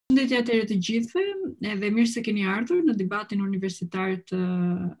Përshëndetje atëherë të gjithëve, edhe mirë se keni ardhur në debatin universitar të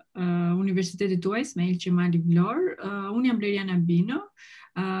Universitetit tuaj, me Qemali Vlorë. Unë jam Bleriana Bino,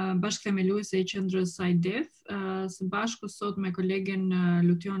 bashkëthemeluese e qendrës SCiDEV, së bashku sot me kolegen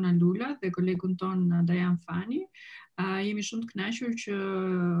Lutiona Lula dhe kolegun ton Dajan Fani. Jemi shumë të kënaqur që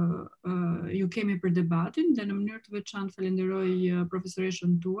ju kemi për debatin dhe në mënyrë të veçantë falenderoj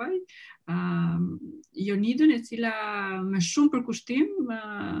profesoreshën tuaj, Jonidën, e cila me shumë përkushtim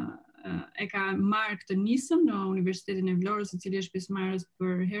e ka marrë këtë nisëm në Universitetin e Vlorës, i cili është pjesëmarrës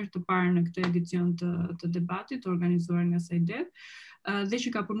për herë të parë në këtë edicion të debatit të organizuar nga SCiDEV, dhe që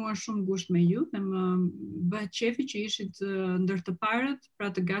ka punuar shumë ngusht me ju dhe më bëhet qefi që ishit ndër të parët,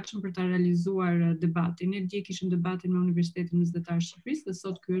 pra të gatshëm për ta realizuar debatin. Ne dje kishim debatin me Universitetin Mesdhetar të Shqipërisë dhe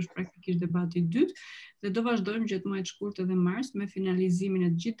sot ky është praktikisht debati i dytë dhe do vazhdojmë gjatë muajit shkurt edhe mars me finalizimin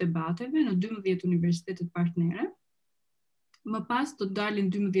e të gjithë debateve në 12 universitetet partnere. Më pas do të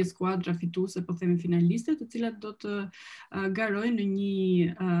dalin 12 skuadra fituese, po themi finaliste, të cilat do të garojnë në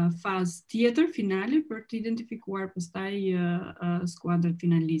një fazë tjetër finale për të identifikuar pastaj skuadrat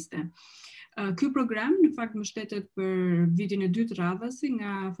finaliste. Ky program në fakt mbështetet për vitin e dytë radhasi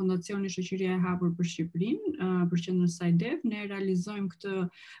nga Fondacioni Shoqëria e Hapur për Shqipërinë, për qendrën SCiDEV. Ne realizojmë këtë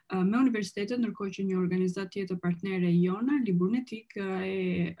me universitetet, ndërkohë që një organizatë tjetër partnere jona, Liburnetik,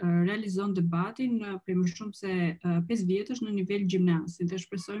 e realizon debatin prej më shumë se 5 vjetësh në nivel gjimnasi dhe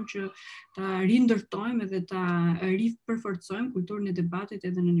shpresojmë që ta rindërtojmë edhe ta ripërforcojmë kulturën e debatit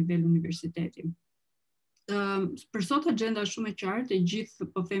edhe në nivel universiteti. Për sot agenda është shumë e qartë, e gjithë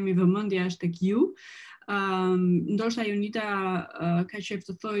po themi vëmendja është tek ju. Ndoshta Jonida ka qef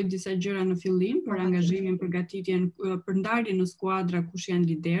të thojë disa gjëra në fillim për angazhimin, përgatitjen, për ndarjen në skuadra, kush janë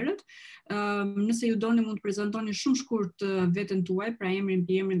liderët. Nëse ju doni mund të prezantoni shumë shkurt veten tuaj, pra emrin,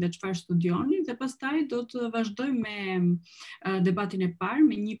 mbiemrin dhe çfarë studioni, dhe pastaj do të vazhdojmë me debatin e parë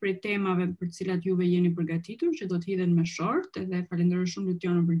me një prej temave për të cilat juve jeni përgatitur, që do të hidhen me short, edhe falenderoj shumë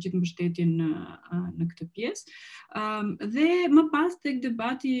Lutionën për gjithë mbështetjen në këtë pjesë. Dhe më pas tek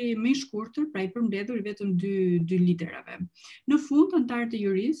debati më i shkurtër, pra i përmbledhur vetëm dy liderave. Në fund, anëtarët e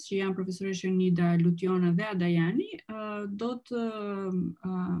juris, që janë profesoreshë Jonida, Lutiona dhe Adajani, do të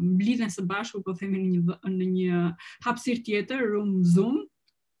mblidhen së bashku, po themi në një hapësirë tjetër, room Zoom,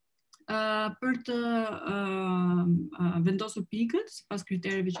 për të vendosur pikët sipas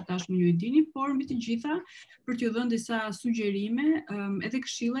kritereve që tashmë ju i dini, por mbi të gjitha për t'ju dhënë disa sugjerime edhe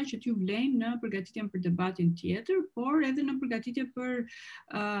këshilla që t'ju vlejnë në përgatitjen për debatin tjetër, por edhe në përgatitje për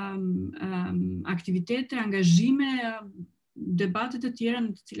aktivitete, angazhime, debatet e tjera në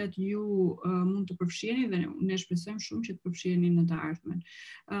të cilat ju mund të përfshiheni dhe ne shpresojmë shumë që të përfshiheni në të ardhmen.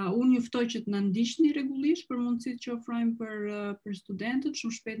 Unë ju ftoj që të na ndiqni rregullisht për mundësitë që ofrojmë për studentët.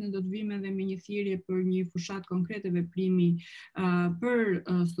 Shumë shpejt ne do të vijmë edhe me një thirrje për një fushat konkrete veprimi për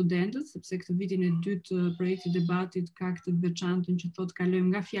studentët, sepse këtë vitin e dytë projekti debatit ka këtë të veçantën që thotë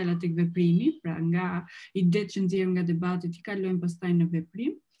kalojmë nga fjala tek veprimi, pra nga idetë që nxjerrim nga debati i kalojmë pastaj në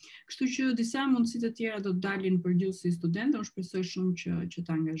veprim. Kështu që disa mundësi të tjera do të dalin për ju si studentë, unë shpresoj shumë që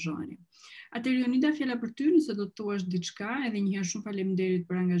të angazhoheni. Atëherë Jonida, fjala për ty, nëse do të thuash diçka, edhe një herë shumë faleminderit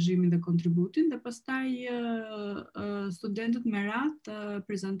për angazhimin dhe kontributin, dhe pastaj studentët me radhë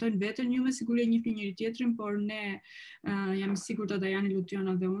prezantojnë veten, ju me siguri e njihni njëri tjetrin, por ne jam i sigurt ata janë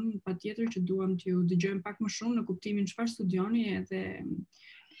Lutiona dhe unë, patjetër që duam t'ju dëgjojmë pak më shumë në kuptimin çfarë studioni edhe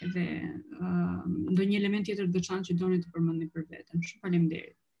ndonjë element tjetër të veçantë që doni të përmendni për veten. Shumë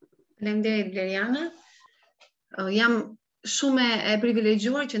faleminderit. Faleminderit Bleriana. Jam shumë e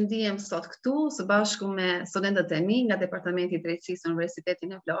privilegjuar që ndihem sot këtu së bashku me studentët e mi nga Departamenti i Drejtësisë në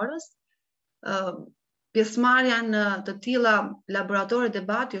Universitetin e Vlorës. Pjesëmarrja në të tilla laboratore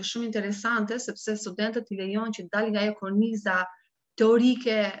debati është shumë interesante sepse studentët i lejon që dalin nga ajo korniza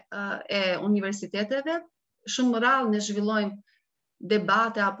teorike e universiteteve. Shumë rrallë ne zhvillojmë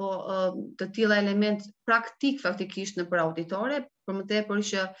debate apo të tilla element praktik faktikisht në për auditore, për më tepër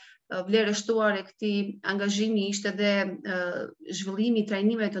që vlerë shtuar e këtij angazhimi ishte edhe zhvillimi i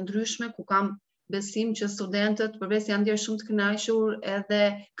trajnimeve të ndryshme, ku kam besim që studentët përveç se janë ndjer shumë të kënaqur edhe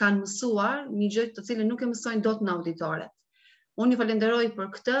kanë mësuar një gjë të cilën nuk e mësojnë dot në auditore. Unë ju falenderoj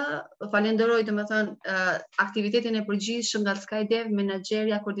për këtë, falenderoj domethënë aktivitetin e përgjithshëm nga SCiDEV,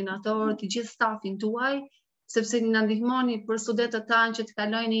 menaxherja, koordinatorët, të gjithë stafin tuaj, sepse na ndihmoni për studentët tanë që të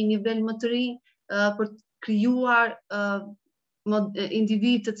kalojnë në një nivel më të ri për të krijuar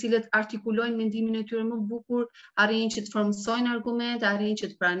individ të cilët artikulojnë mendimin e tyre më bukur, arrin që të formsojnë argumente, arrin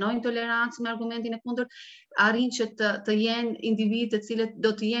që të pranojnë tolerancën me argumentin e kundërt, arrin që të jenë individ të cilët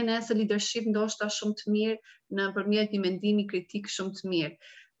do të jenë as leadership ndoshta shumë të mirë nëpërmjet një mendimi kritik shumë të mirë.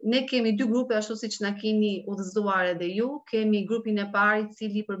 Ne kemi dy grupe ashtu siç na keni udhëzuar edhe ju. Kemi grupin e parë i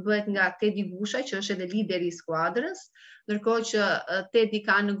cili përbëhet nga Tedi Gusha, që është edhe lideri i skuadrës, ndërkohë që Tedi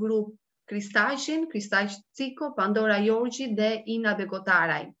ka në grup Kristaqin, Kristaq Ciko, Pandora Jorgji dhe Ina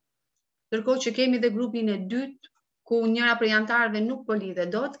Begotaraj. Ndërkohë që kemi dhe grupin e dytë, ku njëra prej antarëve nuk po lidhe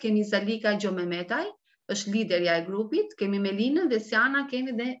dot, kemi Zalika Gjomemetaj, është liderja e grupit, kemi Melinën, Vesiana,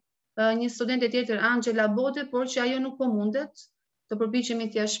 kemi dhe një studente tjetër, Angela Bote, por që ajo nuk po mundet, të përpiqemi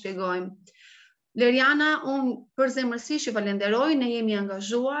t'ja shpjegojmë. Leriana, unë përzemërsisht ju falenderoj, ne jemi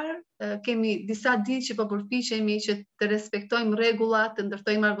angazhuar, kemi disa ditë që po përpiqemi që të respektojmë rregullat, të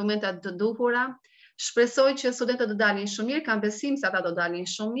ndërtojmë argumentat të duhura. Shpresoj që studentët do dalin shumë mirë, kam besim se ata do dalin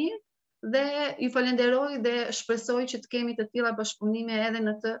shumë mirë, dhe ju falenderoj dhe shpresoj që të kemi të tilla bashkëpunime edhe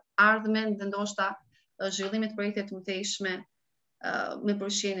në të ardhmen dhe ndoshta zhvillimet projekte të mëtejshme me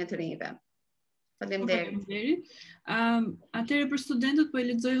përfshirjen e të rinjve. Faleminderit. Atëherë për studentët po e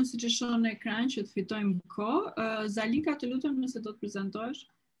lexoj unë siç e shoh në ekran që të fitojmë kohë. Zalika, të lutem nëse do të prezantohesh.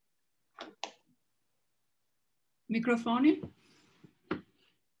 Mikrofoni.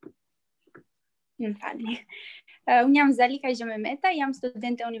 Më falni. Unë jam Zalika Gjomemetaj, jam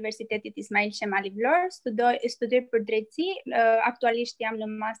studente e Universitetit Ismail Qemali Vlorës, studioj për drejtësi, aktualisht jam në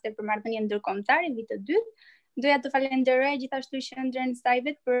master për marrëdhënie ndërkombëtare vit të dytë. Doja të falenderoj gjithashtu qendrën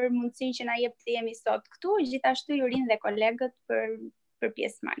SCiDEV për mundësinë që na jep të jemi sot këtu, gjithashtu Jurin dhe kolegët për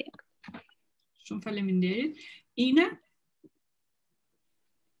pjesëmarrjen. Shumë faleminderit. Ina?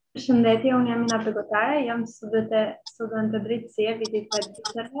 Përshëndetje, unë jam Ina Begotare, jam studente drejtësie vitit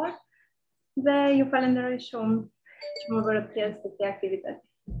 3 dhe ju falenderoj shumë që më bërët pjesë të këtij aktiviteti.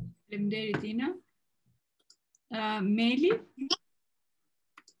 Faleminderit Ina. Meli?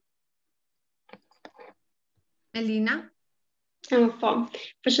 Melina? Po,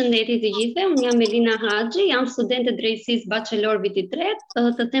 përshëndetje të gjithëve, unë jam Melina Haxhi, jam studente drejtësisë bachelor viti 3,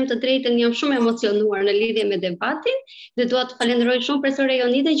 të them të drejtën jam shumë emocionuar në lidhje me debatin dhe dua të falenderoj shumë profesorë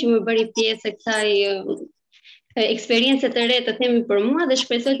Jonida që më bëri pjesë e kësaj eksperiencë të re të themi për mua dhe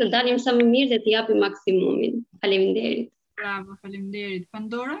shpresoj të dalim sa më mirë dhe të japim maksimumin. Faleminderit. Bravo, faleminderit.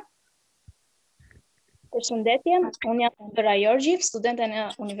 Pandora? Përshëndetje, unë jam Pandora Jorgji, studente në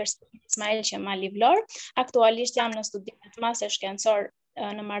Universitetit Ismail Qemali Vlorë. Aktualisht jam në studimet master shkencor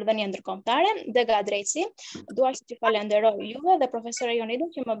në marrëdhënie ndërkombëtare dhe nga drejtësi. Dua që t'ju falenderoj juve dhe profesorë Jonida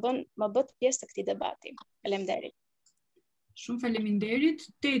që më bët pjesë të këtij debati. Faleminderit. Shumë faleminderit.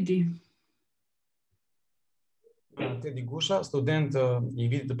 Tedi. Tedi Gusha, student i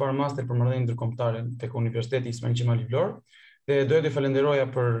vitit të parë master për marrëdhënie ndërkombëtare tek Universiteti Ismail Qemali Vlorë. Dhe doja të falenderoja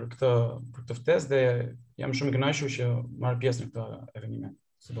për këtë ftesë dhe jam shumë i kënaqur që marr pjesë në këtë eveniment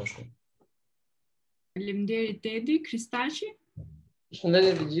së bashku. Faleminderit Tedi. Kristaqi?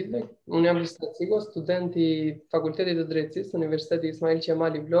 Përshëndetje të gjithëve. Unë jam Kristaq Ciko, student i Fakultetit të Drejtësisë në Universitetin Ismail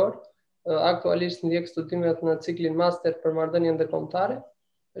Qemali Vlorë. Aktualisht ndjek studimet në ciklin master për marrëdhënie ndërkombëtare.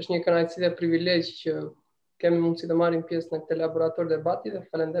 Është një kënaqësi dhe privilegj që kemi mundësi të marrim pjesë në këtë laborator debati dhe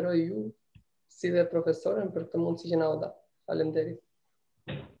falenderoj ju si dhe profesorën për këtë mundësi që na u dha. Faleminderit.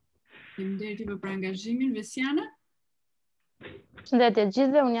 Faleminderit për angazhimin. Vesiana? Përshëndetje të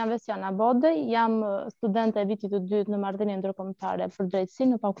gjithëve, unë jam Vesiana Bodej, jam studente e vitit të dytë në marrëdhënie ndërkombëtare për drejtësi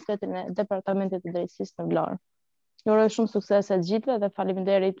në Fakultetin e Departamentit të Drejtësisë në Vlorë. Ju uroj shumë suksese të gjithëve dhe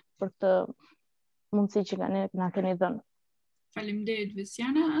faleminderit për këtë mundësi që na keni dhënë. Faleminderit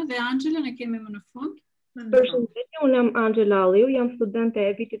Vesiana dhe Angela, ne kemi më në fund. Përshëndetje, unë jam Angela Alliu, jam studente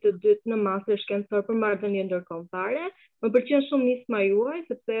e vitit të dytë në master shkencor për marrëdhënie ndërkombëtare. Më pëlqen shumë nisma juaj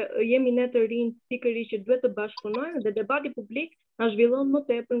sepse jemi ne të rinj pikërisht që duhet të bashkëpunojmë dhe debati publik na zhvillon më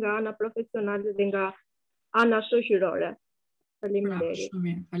tepër nga ana profesionale dhe nga ana shoqërore. Faleminderit. Shumë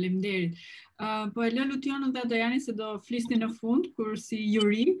mirë, faleminderit. Po e lë Lutionën dhe Adriani se do flisni në fund kur si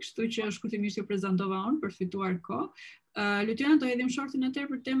juri, kështu që shkurtimisht ju prezantova unë për fituar kohë. Luciana, do hedhim shortin atëherë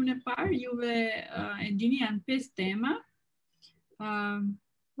për temën e parë. Juve e dini, janë 5 tema.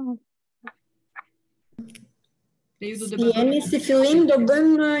 Jemi si fillim do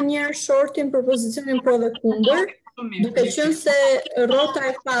bëjmë një shortin për pozicionin pro dhe kundër, duke qenë se rrota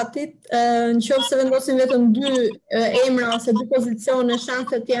e fatit, nëse vendosin vetëm 2 emra ose 2 pozicione,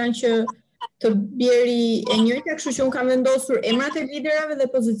 shanset janë që të bjeri e njëjta, kështu që unë kam vendosur emrat e liderave dhe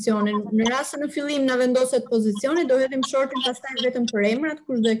pozicionin. Në rast se në fillim na vendoset pozicioni, do hedhim shortin pastaj vetëm për emrat,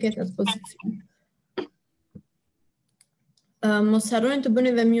 kush do e ketë atë pozicion. Mos harroni të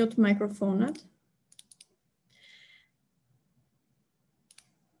bëni dhe mute mikrofonat.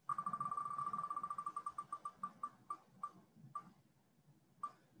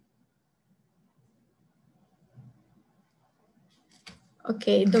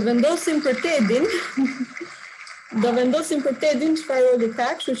 Okej, do vendosim për Tedin. Do vendosim për Tedin çfarë roli ka,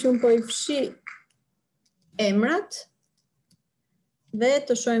 kështu që unë po i fshi emrat dhe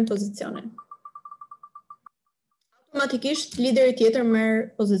të shohim pozicionin. Automatikisht lideri tjetër merr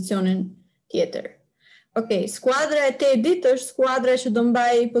pozicionin tjetër. Okej, skuadra e Tedit është skuadra që do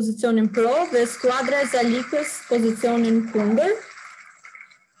mbaj pozicionin pro dhe skuadra e Zalikës pozicionin kundër.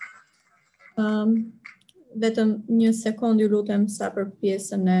 Vetëm një sekond ju lutem sa për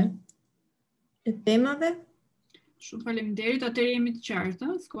pjesën e temave. Shumë faleminderit, atëherë jemi të qartë,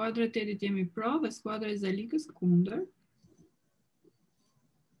 skuadra e Tedit jemi pro dhe skuadra e Zalikës kundër.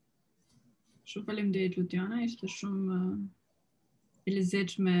 Shumë faleminderit Lutiana, ishte shumë e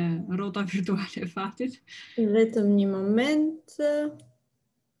lezetshme rrota virtuale e fatit. Vetëm një moment.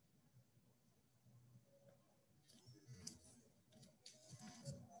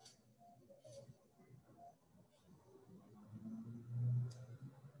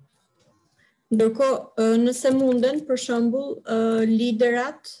 Ndërkohë, nëse munden, për shembull,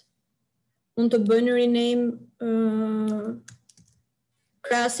 liderat mund të bëjnë rename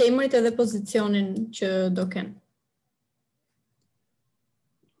krahas emrit edhe pozicionin që do kenë.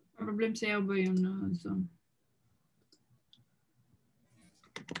 Pa problem se ja u bëjmë në zonë.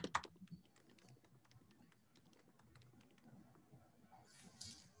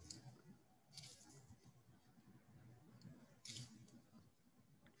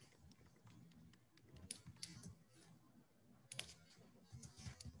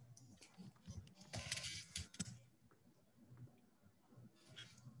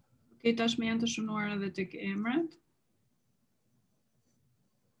 Okej, tashmë janë të shënuar edhe tek emrat.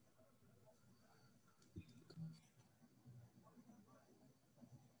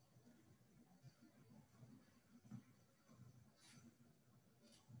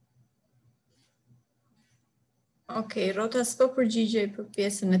 Okej, rrota s'po përgjigjej për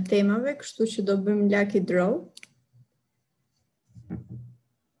pjesën e temave, kështu që do bëjmë lucky draw.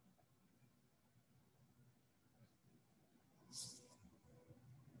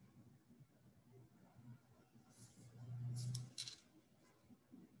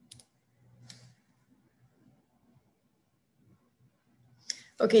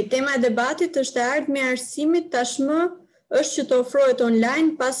 Okej, tema e debatit është e ardhmja e arsimit tashmë është që të ofrohet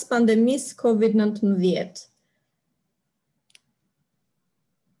online pas pandemisë COVID-19.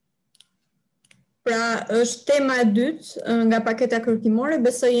 Pra, është tema e dytë nga paketa kërkimore,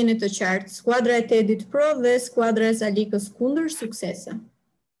 besoj jeni të qartë. Skuadra e Tedit pro dhe skuadra e Zalikës kundër, suksese.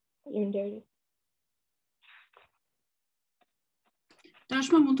 Faleminderit.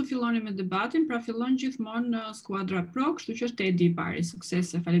 Tashmë mund të filloni me debatin, pra fillon gjithmonë në skuadra pro, kështu që është Tedi i pari,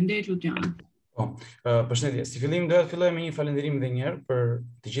 suksese. Faleminderit Lutiana. Përshëndetje. Si fillim doja të filloj me një falënderim edhe një herë për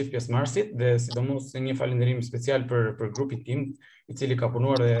të gjithë pjesëmarrësit dhe sidomos një falënderim special për grupin tim, i cili ka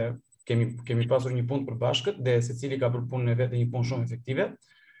punuar dhe kemi pasur një punë përbashkët dhe secili ka bërë punën e vet një punë shumë efektive.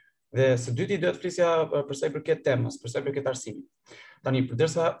 Dhe së dyti do të flisja për sa i përket temës, për sa i përket arsimit. Tani,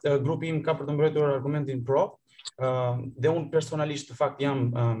 përderisa grupi im ka për të mbrojtur argumentin pro, dhe unë personalisht të fakt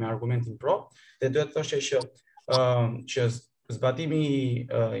jam me argumentin pro, dhe duhet të thoshe që zbatimi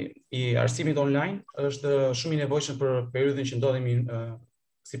i arsimit online është shumë i nevojshëm për periudhën që ndodhemi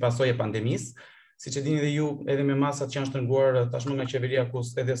si pasojë e pandemisë. Siç e dini dhe ju, edhe me masat që janë shtrënguar tashmë nga qeveria, ku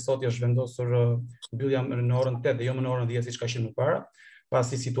edhe sot është vendosur mbyllja në orën 8 dhe jo më në orën 10 siç ka qenë më para,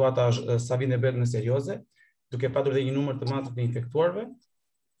 pasi situata sa vjen e bëhet më serioze, duke patur dhe një numër të madh të infektuarve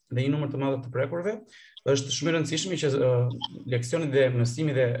dhe një numër të madh të prekurve, është shumë e rëndësishme që leksionit dhe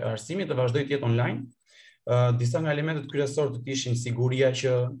mësimi dhe arsimi të vazhdojë të jetë online. Disa nga elementet kryesorë do të ishin siguria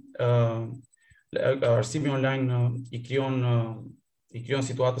që arsimi online i krijon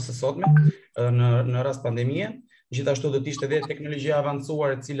situatës së sotme në rast pandemie. Gjithashtu do të ishte edhe teknologjia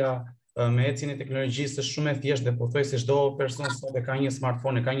avancuar e cila me ecjen e teknologjisë është shumë e thjeshtë dhe pothuajse çdo person sot ka një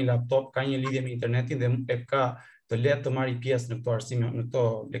smartphone, ka një laptop, ka një lidhje me internetin dhe e ka të lehtë të marrë pjesë në këto arsime, në këto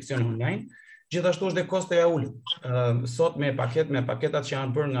leksione online. Gjithashtu është dhe kostoja e ulët. Sot me paketat që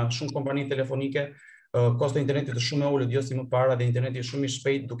janë bërë nga shumë kompani telefonike, kosto e internetit është shumë e ulët, jo si më para, dhe interneti është shumë i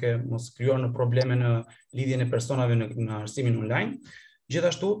shpejt duke mos krijuar në probleme në lidhjen e personave në arsimin online.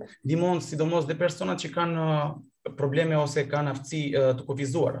 Gjithashtu ndihmon sidomos dhe personat që kanë probleme ose kanë aftësi të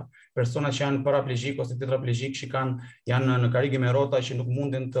kufizuara, persona që janë paraplegjik ose tetraplegjik, që janë në karrige me rrota që nuk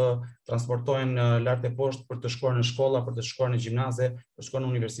munden të transportohen lart e poshtë për të shkuar në shkolla, për të shkuar në gjimnaze, për të shkuar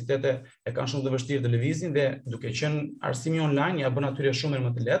në universitete, e kanë shumë të vështirë të lëvizin dhe duke qenë arsimi online ja bën atyre shumë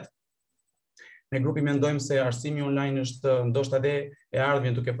më të lehtë. Ne grupi mendojmë se arsimi online është ndoshta edhe e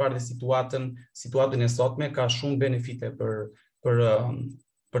ardhmja, duke parë dhe situatën e sotme, ka shumë benefite për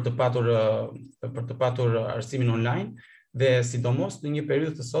të patur arsimin online dhe sidomos në një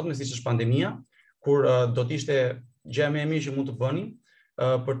periudhë të sotme siç është pandemia, kur do të ishte gjë më e mirë që mund të bëni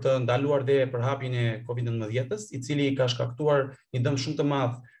për të ndaluar dhe përhapjen e COVID-19-s, i cili ka shkaktuar një dëm shumë të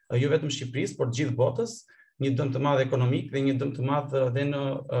madh jo vetëm Shqipërisë, por gjithë botës, një dëm të madh ekonomik dhe një dëm të madh edhe në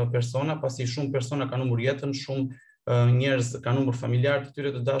persona, pasi shumë persona kanë humbur jetën, shumë njerëz kanë humbur familjarë të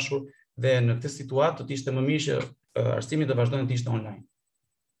tyre të dashur, dhe në këtë situatë do të ishte më mirë që arsimit të vazhdojnë të ishte online.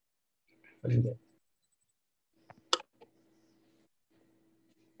 Faleminderit.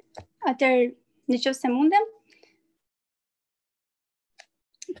 Atëherë, nëse mundem,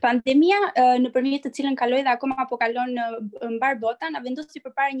 pandemia nëpërmjet të cilën kaloi dhe akoma po kalon në mbar bota, na vendosi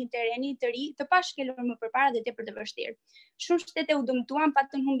përpara një tereni të ri, të pashkelur më përpara dhe tepër të vështirë. Shumë shtete u dëmtuan,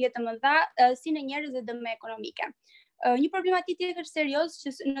 patën humbje të mëdha, si në njerëz dhe dëme ekonomike. Një problematikë tjetër serioz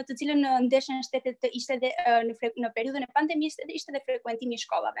në të cilën ndeshen shtetet ishte dhe në periudhën e pandemisë ishte dhe frekuentimi i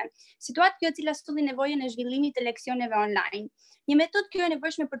shkollave. Situatë kjo e cila solli nevojën e zhvillimit të leksioneve online. Një metodë kjo e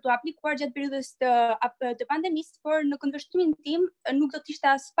nevojshme për të aplikuar gjatë periudhës të pandemisë, por në këndvështrimin tim nuk do të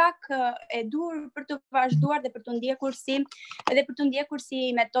ishte as pak e dur për të vazhduar dhe për të ndjekur si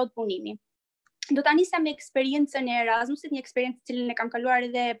metodë punimi. Do ta nisja me eksperiencën e Erasmusit, një eksperiencë cilën e kam kaluar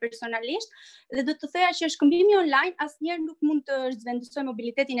edhe personalisht, dhe do të thoya që shkëmbimi online asnjëherë nuk mund të zhvendësojë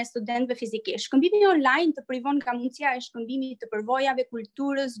mobilitetin e studentëve fizikisht. Shkëmbimi online të privon nga mundësia e shkëmbimit të përvojave,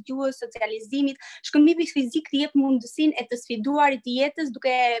 kulturës, gjuhës, socializimit. Shkëmbimi fizik të jep mundësinë e të sfiduarit të jetës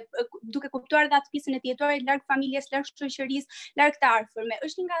duke kuptuar dhe atë pjesën e të jetorit larg familjes, larg shoqërisë, larg të afërme.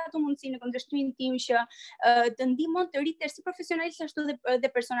 Është një nga ato mundësi në këndvështrimin tim që të ndihmon të rritesh si profesionalisht ashtu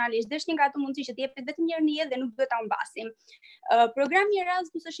dhe personalisht. Dhe është një nga ato mundësi që jepet vetëm një herë në jetë dhe nuk duhet ta humbasim. Programi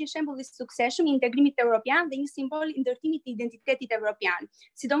Erasmus është një shembull i suksesshëm i integrimit europian dhe një simbol i ndërtimit të identitetit evropian,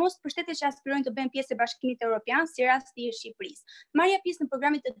 sidomos për shtetet që aspirojnë të bëjnë pjesë e Bashkimit Europian, si rasti i Shqipërisë. Marrja pjesë në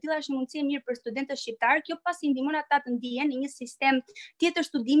programe të tilla është një mundësi e mirë për studentët shqiptar, kjo pasi ndihmon ata të ndihen në një sistem tjetër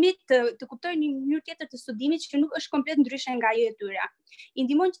studimit, të kuptojnë një mënyrë tjetër të studimit që nuk është komplet ndryshe nga ajo e tyre. I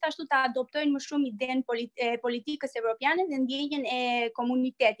ndihmon gjithashtu të adoptojnë më shumë idenë e politikës evropiane dhe ndjenjën e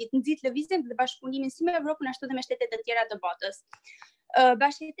komunitetit, nxit lëvizjen dhe bashkëpunimin si me Evropën ashtu dhe me shtetet të tjera të botës.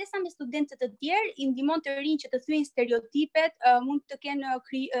 Bashkëjetesa me studentët të tjerë i ndihmon të rinj që të thyejnë stereotipet që mund të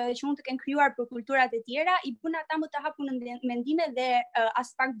kenë krijuar për kulturat e tjera, i bën ata më të hapur në mendime dhe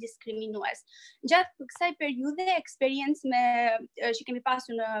as pak diskriminues. Gjatë kësaj periudhe, eksperiencë që kemi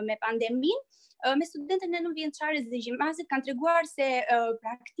pasur me pandeminë, me studentët në nëntëvjeçares dhe gjimnazit kanë treguar se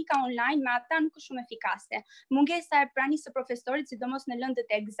praktika online me ata nuk është shumë efikase. Mungesa e pranisë së profesorit, sidomos në lëndët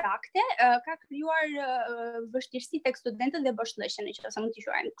eksakte, ka krijuar vështirësi tek studentët dhe boshllëqe, nëse mund t'i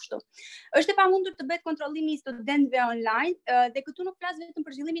quajmë kështu. Është e pamundur të bëhet kontrollimi i studentëve online dhe këtu nuk flas vetëm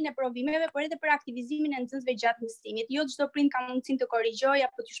për zhvillimin e provimeve, por edhe për aktivizimin e nxënësve gjatë mësimit. Jo çdo prind ka mundësinë të korrigjojë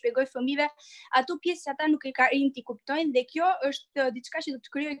apo të shpjegojë fëmijëve ato pjesë që ata nuk e kanë të kuptojnë, dhe kjo është diçka që do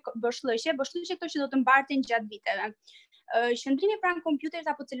të krijojë boshllëqe këto që do të mbarten gjatë viteve. Qëndrimi pranë kompjuterit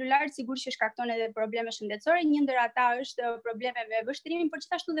apo celularit sigurisht që shkakton edhe probleme shëndetësore, një ndër ata është probleme me vështrimin, por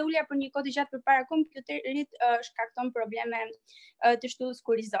gjithashtu dhe ulja për një kohë të gjatë përpara kompjuterit shkakton probleme të shtullës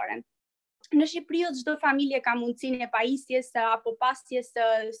kurizore. Në Shqipëri çdo familje ka mundësinë e pajisjes apo pasjes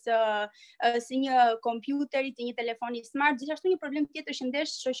së një kompjuteri, të një telefoni smart. Gjithashtu një problem tjetër që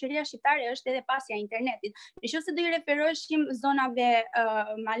ndesh shoqëria shqiptare është edhe pasja e internetit. Nëse do i referoheshim zonave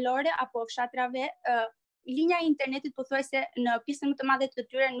malore apo fshatrave, linja e internetit pothuajse në pjesën më të madhe të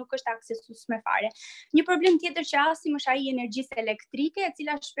tyre nuk është aksesueshme fare. Një problem tjetër që asim është ai i energjisë elektrike, e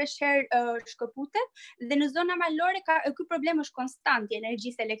cila shpeshherë shkëputet, dhe në zona malore ky problem është konstant i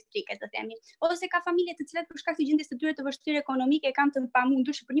energjisë elektrike, të themi. Ose ka familje të cilat për shkak të gjendjes së tyre të vështirë ekonomike kanë të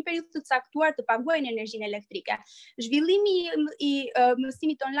pamundur për një periudhë të caktuar të paguajnë energjinë elektrike. Zhvillimi i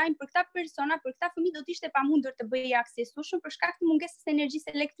mësimit online për këta persona, për këta fëmijë do të ishte pamundur të bëhej aksesueshëm për shkak të mungesës së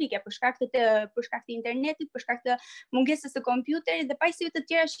energjisë elektrike, për shkak të internetit, për shkak të mungesës së kompjuterit dhe pajisjeve të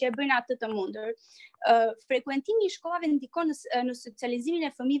tjera që e bëjnë atë të mundur. Frekuentimi i shkollave ndikon në socializimin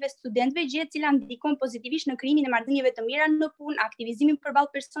e fëmijëve studentëve, gjë e cila ndikon pozitivisht në krijimin e marrëdhënieve të mira në punë, aktivizimin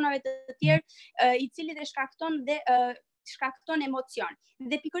përballë personave të tjerë, i cili dhe shkakton emocion.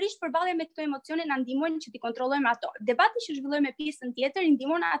 Dhe pikërisht përballja me këto emocione na ndihmojnë që t'i kontrollojmë ato. Debati që zhvillojmë me pjesën tjetër i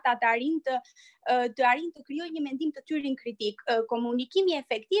ndihmon ata të arrijnë të krijojnë një mendim të tyrin kritik, komunikimi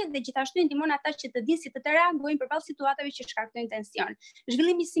efektiv, dhe gjithashtu i ndihmon ata që të dinë si të reagojnë përballë situatave që shkaktojnë tension.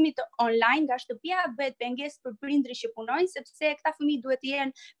 Zhvillimi i mësimit online nga shtëpia bëhet pengesë për prindrit që punojnë, sepse këta fëmijë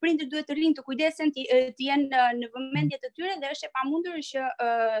prindrit duhet të rinë të kujdesen, të jenë në vëmendje të tyre, dhe është e pamundur që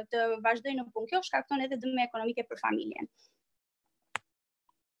të vazhdojnë në punë. Kjo shkakton edhe dëme ekonomike për familjen.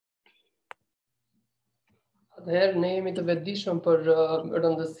 Atëherë ne jemi të vetëdijshëm për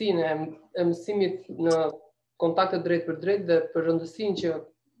rëndësinë e mësimit në kontakte drejt për drejt dhe për rëndësinë që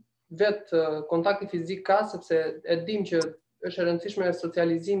vetë kontakti fizik ka, sepse e dim që është e rëndësishme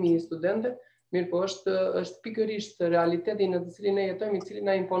socializimi i studentëve, mirë po është pikërisht realiteti në të cilin ne jetojmë, i cili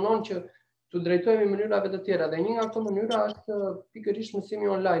na imponon që të drejtojmë mënyrave të tjera. Dhe një nga këto mënyra është pikërisht mësimi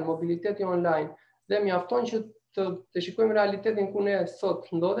online, mobiliteti online. Dhe mjafton që të shikojmë realitetin ku ne sot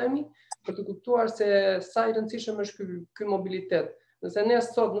ndodhemi, për të kuptuar se sa i rëndësishëm është ky mobilitet. Nëse ne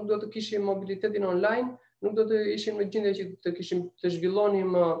sot nuk do të kishim mobilitetin online, nuk do të ishim në gjendje që të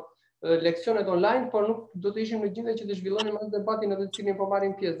zhvillonim leksionet online, por nuk do të ishim në gjendje që të zhvillonim as debatin në të cilin po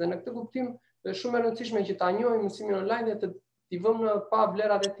marrim pjesë. Dhe në këtë kuptim është shumë e rëndësishme që ta njohim mësimin online dhe t'i vëmë në pa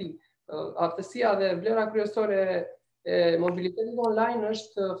vlerat e tij. Aftësia dhe vlera kryesore e mobilitetit online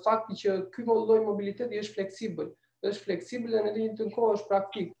është fakti që ky lloj mobiliteti është fleksibël. Është fleksibël dhe në të njëjtën kohë është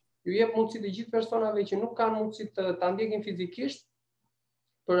praktik. Ju jep mundësi të gjithë personave që nuk kanë mundësi ta ndjekin fizikisht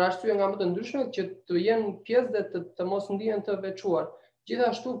për arsye nga më të ndryshme që të jenë pjesë dhe të mos ndihen të veçuar.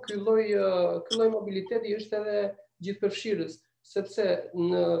 Gjithashtu ky lloj mobiliteti është edhe gjithëpërfshirës, sepse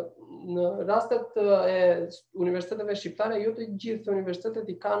në rastet e universiteteve shqiptare, jo të gjithë universitetet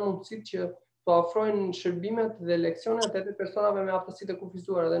i kanë mundësitë që të ofrojnë shërbimet dhe leksionet edhe personave me aftësi të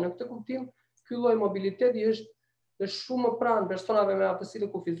kufizuara. Dhe në këtë kuptim, ky lloj mobiliteti është shumë më pranë personave me aftësi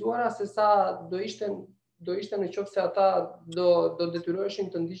të kufizuara se sa do ishte në qoftë se ata do detyroheshin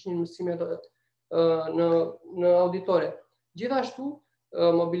të ndiqnin mësimet në auditore. Gjithashtu,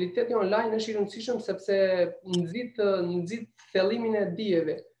 mobiliteti online është i rëndësishëm sepse nxit thellimin e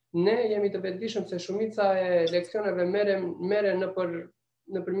dijeve. Ne jemi të vetëdijshëm se shumica e leksioneve merren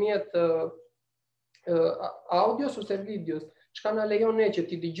nëpërmjet audios ose videos. Çka na lejon ne që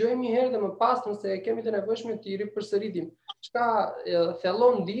t'i dëgjojmë një herë dhe më pas nëse kemi të nevojshme t'i ripërsëritim. Çka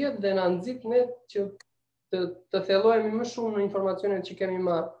thellon dijet dhe na nxit ne që të thellohemi më shumë në informacionet që kemi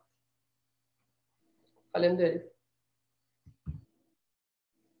marrë. Faleminderit.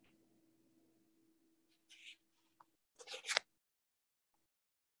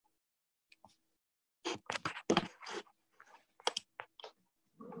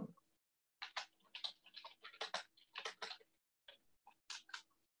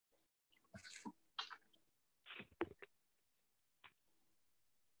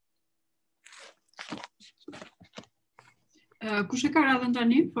 Kush e ka radhën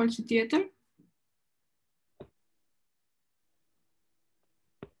tani? Folçi tjetër?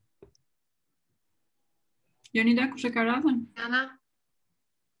 Jonida, kush e ka radhën? Ana?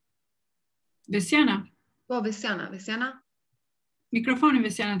 Besiana? Po, Besiana. Mikrofonin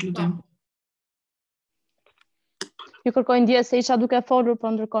Besiana të lutem. Ju kërkoj ndjes se isha duke folur,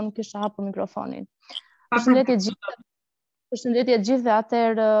 por ndërkohë nuk kisha hapur mikrofonin. Përshëndetje gjithë. Përshëndetje gjithë dhe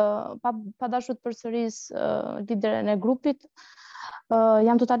atëherë pa dashur të përsëris liderën e grupit.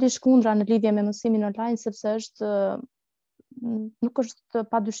 Jam totalisht kundra në lidhje me mësimin online sepse nuk është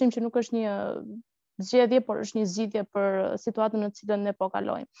padyshim që nuk është një zgjedhje, por është një zgjidhje për situatën në cilën ne po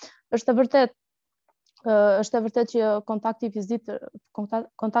kalojmë. Është e vërtet që kontakti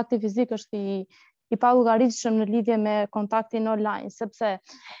fizik është i pallogaritshëm në lidhje me kontaktin online, sepse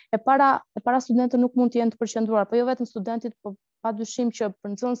e para studentët nuk mund të jenë të përqendruar, po jo vetëm studentët, po padyshim që për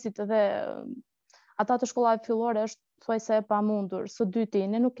nxënësit edhe ata të shkollave fillore është thuajse e pamundur. Së dyti,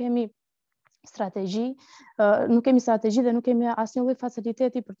 ne nuk kemi strategji dhe nuk kemi asnjë lloj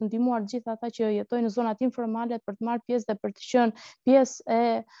faciliteti për të ndihmuar gjithë ata që jetojnë në zonat informale për të marrë pjesë dhe për të qenë pjesë e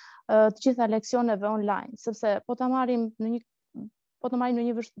të gjitha leksioneve online, sepse po ta marrim në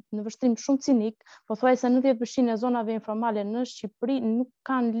një vështrim shumë cinik, po thuajse 90% e zonave informale në Shqipëri nuk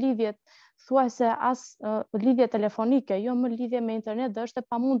kanë lidhje, thuajse as lidhje telefonike, jo më lidhje me internet, dhe është e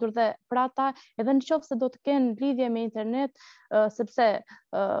pamundur dhe për ata, edhe në qoftë se do të kenë lidhje me internet, sepse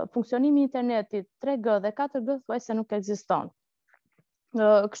funksionimi i internetit 3G dhe 4G thuajse nuk ekziston.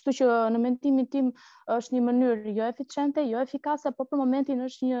 Kështu që në mendimin tim është një mënyrë jo eficiente, jo efikase, por për momentin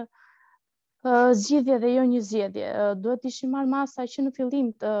është një zgjidhje dhe jo një zgjedhje. Duhet të ishin marrë masa që në fillim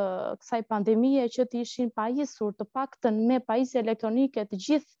të kësaj pandemie që të ishin pajisur të paktën me pajisje elektronike të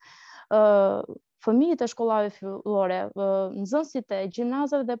gjithë fëmijët e shkollave fillore, nxënësit e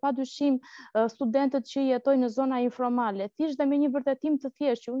gjimnazeve dhe padyshim studentët që jetojnë në zona informale, thjesht dhe me një vërtetim të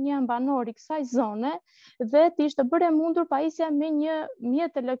thjeshtë që unë jam banor i kësaj zone dhe të ishte bërë mundur pajisja me një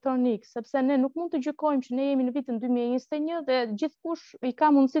mjet elektronik, sepse ne nuk mund të gjykojmë që ne jemi në vitin 2021 dhe gjithkush i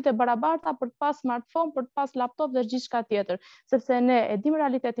ka mundësitë e barabarta për të pas smartphone, për të pas laptop dhe gjithçka tjetër, sepse ne e dim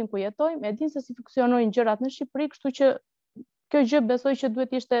realitetin ku jetojmë, e dim se si funksionojnë gjërat në Shqipëri, kështu që kjo gjë besoj që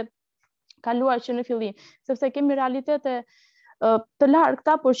duhet ishte kaluar që në fillim, sepse kemi realitete të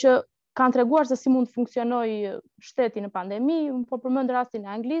largëta, por që kanë treguar se si mund të funksionojë shteti në pandemi, po përmend rastin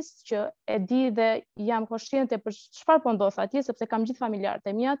e Anglisë që e di dhe jam konsciente për çfarë po ndodh atje, sepse kam gjithë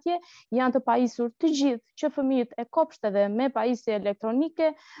familjarët e mi atje, janë të pajisur të gjithë, që fëmijët e kopshteve me pajisje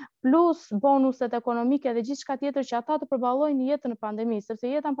elektronike, plus bonuset ekonomike dhe gjithçka tjetër që ata të përballojnë jetën në pandemi,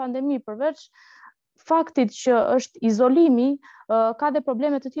 sepse jeta në pandemi përveç faktit që është izolimi, ka dhe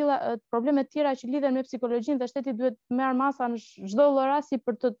probleme të tjera që lidhen me psikologjinë dhe shteti duhet merr masa në çdo lloj rasti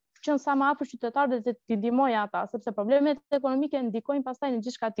për të qenë sa më afër qytetarëve dhe t'i ndihmojë ata, sepse problemet ekonomike ndikojnë pastaj në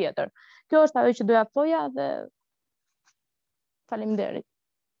gjithçka tjetër. Kjo është ajo që doja të thoja dhe faleminderit.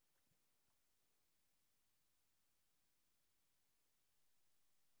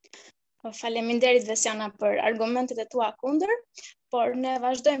 Faleminderit Vesiana për argumentet e tua kundër, por ne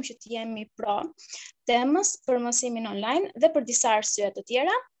vazhdojmë që të jemi pro temës për mësimin online dhe për disa arsye të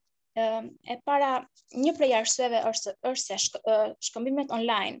tjera. E para, një prej arsyeve është se shkëmbimet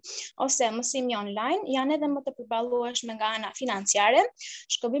online ose mësimi online janë edhe më të përballueshme nga ana financiare.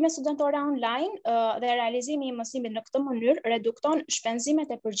 Shkëmbimet studentore online dhe realizimi i mësimit në këtë mënyrë redukton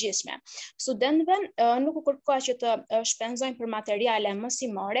shpenzimet e përgjithshme. Studentëve nuk u kërkohet që të shpenzojnë për materiale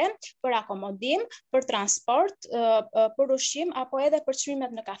mësimore, për akomodim, për transport, për ushqim apo edhe për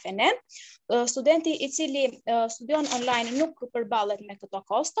çmimet në kafene. Studenti i cili studion online nuk përballet me këto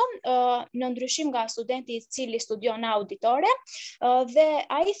kosto, në ndryshim nga studenti i cili studion auditore dhe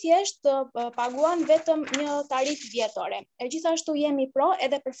ai thjesht paguan vetëm një tarifë vjetore. Gjithashtu jemi pro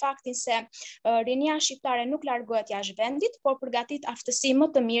edhe për faktin se rinia shqiptare nuk largohet jashtë vendit, por përgatit aftësi më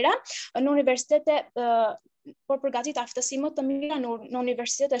të mira në universitete në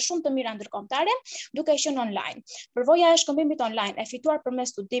universitete shumë të mira ndërkombëtare, duke qenë online. Përvoja e shkëmbimit online e fituar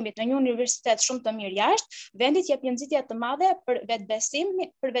përmes studimit në një universitet shumë të mirë jashtë, vendit jep një nxitje të madhe për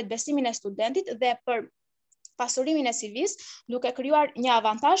vetbesimin e studentit dhe për pasurimin e CV-s, duke krijuar një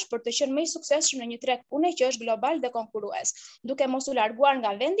avantazh për të qenë më i suksesshëm në një treg pune që është global dhe konkurrues, duke mos u larguar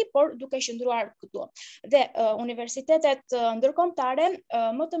nga vendi, por duke qëndruar këtu. Dhe universitetet ndërkombëtare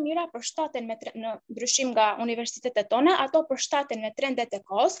më të mira përshtaten në ndryshim nga universitetet tona, ato përshtaten me trendet e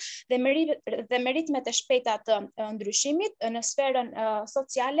kohës dhe meritmet e shpejta të ndryshimit në sferën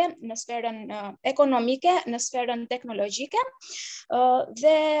sociale, në sferën ekonomike, në sferën teknologjike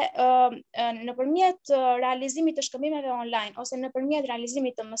dhe nëpërmjet realizimit të shkëmbimeve online ose nëpërmjet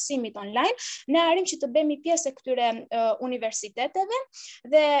realizimit të mësimit online, ne arrim që të bëhemi pjesë e këtyre universiteteve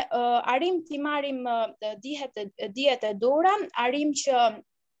dhe arrim të marrim dijet e duhura, arrim që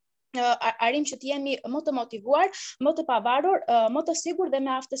të jemi më të motivuar, më të pavarur, më të sigur dhe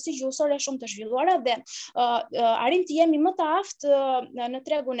me aftësi gjuhësore shumë të zhvilluara dhe arrim të jemi më të aftë në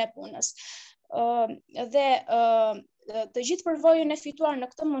tregun e punës. Dhe të gjithë përvojën e fituar në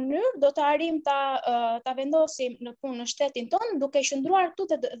këtë mënyrë do të arrim ta vendosim në punë në shtetin tonë, duke qëndruar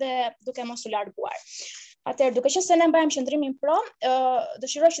këtu dhe duke mos u larguar. Atëherë, duke qenë se ne mbajmë qëndrimin pro,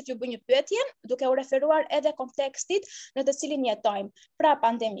 dëshiroj që t'ju bëj një pyetje, duke u referuar edhe kontekstit në të cilin jetojmë, pra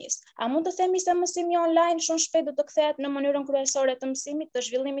pandemisë. A mund të themi se mësimi online shumë shpejt do të kthehet në mënyrën kryesore të mësimit, të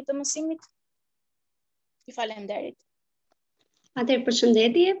zhvillimit të mësimit? Ju falenderit. Atëherë,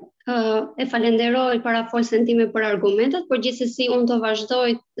 përshëndetje, e falenderoj parafolsen time për argumentet, por gjithsesi unë të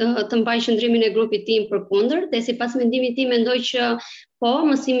vazhdoj të mbaj qëndrimin e grupit tim përkundër, dhe sipas mendimit tim mendoj që po,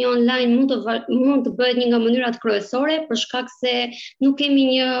 mësimi online mund të bëhet një nga mënyrat kryesore, për shkak se nuk kemi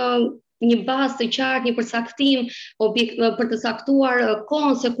një bazë të qartë, një përcaktim për të caktuar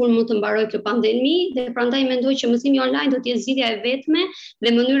kohën se kur mund të mbarojë kjo pandemi, dhe prandaj mendoj që mësimi online do të jetë zgjidhja e vetme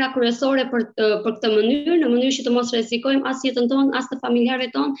dhe mënyra kryesore për këtë mënyrë, në mënyrë që të mos rrezikojmë as jetën tonë, as të familjarëve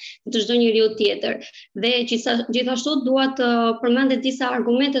tonë, të çdo njeriu tjetër. Dhe gjithashtu dua të përmendet disa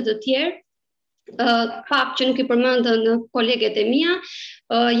argumente të tjerë, fakt që nuk i përmendën koleget e mia,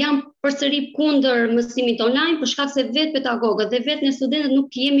 jam përsëri kundër mësimit online për shkak se vetë pedagogët dhe vetë ne studentët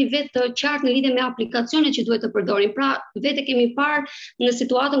nuk jemi vetë të qartë në lidhje me aplikacionet që duhet të përdorim. Pra, vetë kemi parë në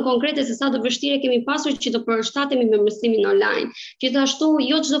situatën konkrete se sa të vështirë kemi pasur që të përshtatemi me mësimin online. Gjithashtu,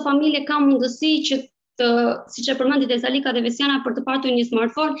 jo çdo familje ka mundësi që siç e përmendit Zalika dhe Vesiana, për të patur një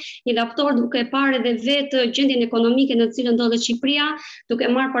smartphone, një laptop, duke parë edhe vetë gjendjen ekonomike në të cilën ndodhet Shqipëria, duke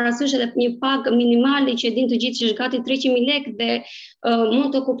marrë parasysh edhe një pagë minimale që e din të gjithë që është gati 300.000 lekë dhe mund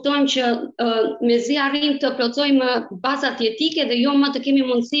të kuptojmë që mezi arrim të plotësojmë bazat jetike dhe jo më të kemi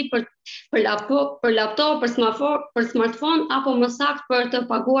mundësi për laptop, për smartphone apo më saktë për të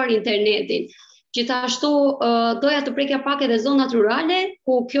paguar internetin. Gjithashtu, doja të prekja pak edhe zonat rurale,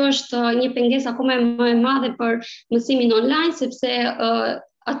 ku kjo është një pengesë akoma më e madhe për mësimin online, sepse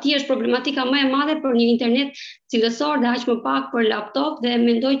atje është problematika më e madhe për një internet cilësor dhe aq më pak për laptop, dhe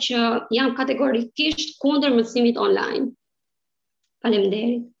mendoj që jam kategorikisht kundër mësimit online.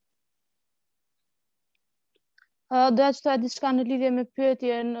 Faleminderit. Doja të thoja diçka në lidhje me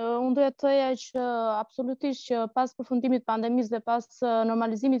pyetjen. Unë doja të thoja që absolutisht që pas përfundimit pandemisë dhe pas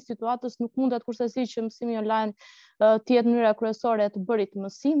normalizimit situatës nuk mundet kursesi që mësimi online të jetë mënyra kryesore e të bërit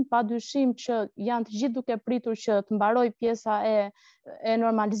mësim, padyshim që janë të gjithë duke pritur që të mbarojë pjesa e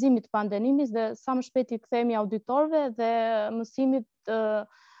normalizimit të pandemisë dhe sa më shpejt i kthehemi auditorëve dhe mësimit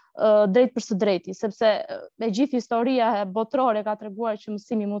drejt për së drejti, sepse me gjithë historia botërore ka treguar që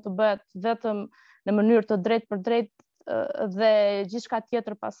mësimi mund të bëhet vetëm në mënyrë të drejt për drejt dhe gjithçka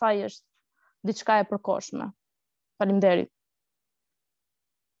tjetër pasaj është diçka e përkohshme. Faleminderit.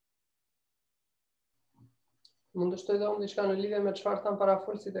 Mund të shtoj dhe unë diçka në lidhje me çfarë thanë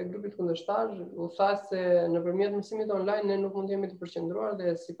parafolësit e grupit kundërshtar, u tha se nëpërmjet mësimit online ne nuk mund të jemi të përqendruar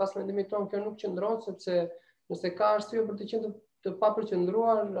dhe sipas mendimit tonë kjo nuk qëndron, sepse nëse ka arsye për të qenë të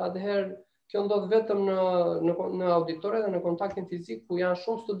papërqendruar, atëherë kjo ndodh vetëm në auditore dhe në kontaktin fizik, ku janë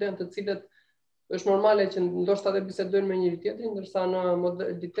shumë studentë të cilët është normale që ndoshta dhe bisedojnë me njëri tjetrin, ndërsa në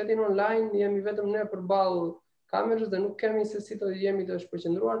modalitetin online jemi vetëm ne përballë kamerës dhe nuk kemi se si të jemi të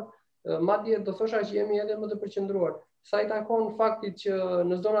përqendruar, madje do thosha që jemi edhe më të përqendruar. Sa i takon faktit që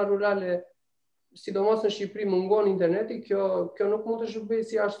në zona rurale, sidomos në Shqipëri, mungon interneti, kjo nuk mund të shërbejë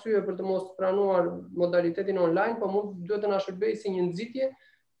si arsye për të mos pranuar modalitetin online, por duhet të na shërbejë si një nxitje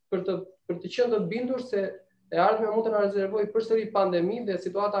për të qenë të bindur se e ardhmja mund të na rezervojë përsëri pandemi dhe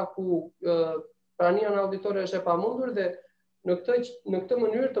situata ku prania në auditore është e pamundur dhe në këtë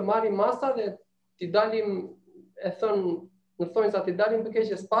mënyrë të marrim masa dhe t'i dalim në thonjza t'i dalim të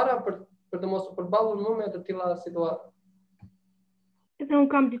keqes para për të mos u përballur më me të tilla situata. Edhe unë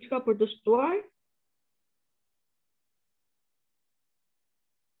kam diçka për të shtuar.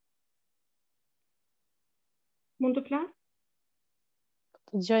 Mund të flas?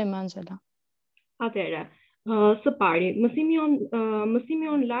 Të dëgjojmë, Angela. Atëherë, së pari, mësimi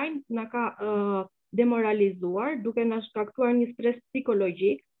online na ka demoralizuar duke na shkaktuar një stres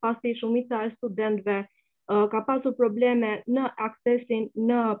psikologjik, pasi shumica e studentëve ka pasur probleme në aksesin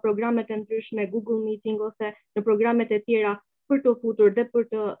në programet e ndryshme Google Meeting ose në programet e tjera për të futur dhe për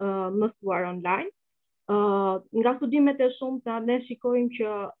të mësuar online. Nga studimet e shumta ne shikojmë që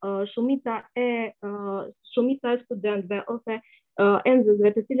shumica e studentëve ose nxënësve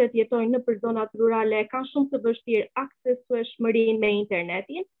të cilët jetojnë në zonat rurale kanë shumë të vështirë aksesueshmërinë me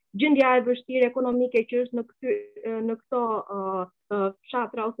internetin, gjendja e vështirë ekonomike që është në këto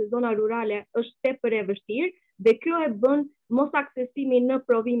fshatra ose zona rurale është tepër e vështirë dhe kjo e bën mos aksesimin në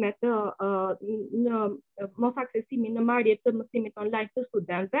provime mos aksesimin në marrje të mësimit online të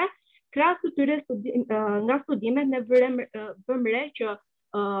studentëve. Krahas këtyre nga studimet ne vëmë re që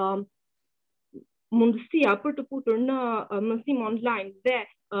mundësia për të futur në mësim online dhe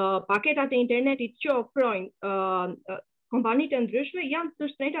paketat e internetit që ofrojnë kompanitë e ndryshme janë të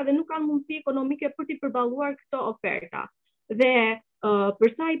shtrenjta dhe nuk kanë mundësi ekonomike për të përballuar këto oferta. Dhe për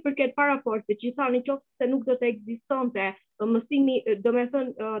sa i përket paraforcit që thani qoftë se nuk do të ekzistonte mësimi,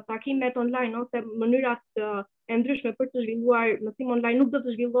 domethënë takimet online ose mënyrat e ndryshme për të zhvilluar mësim online nuk do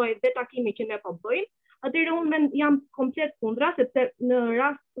të zhvillohej dhe takimi që ne po bëjmë. Atëherë unë jam komplet kundra, sepse në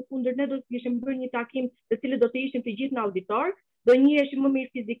rast të kundërt ne do të kishim bërë një takim të cilët do të ishim të gjithë në auditor, do njiheshim më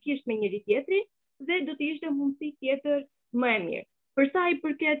mirë fizikisht me njëri tjetrin dhe do të ishte mundësi tjetër më e mirë. Për sa i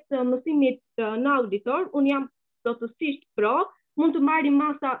përket mësimit në auditor, unë jam plotësisht pro, mund të marrim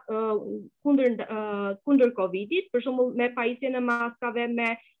masa kundër Covidit, për shembull me pajisjen e maskave,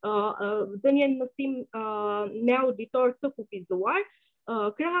 me dhënien mësim me auditor të kufizuar.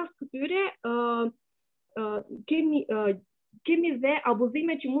 Krahas këtyre kemi dhe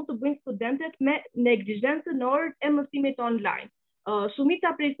abuzime që mund të bëjnë studentët me neglizhencën në orët e mësimit online.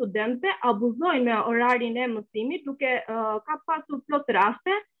 Shumica prej studentëve abuzojnë me orarin e mësimit, duke ka pasur plot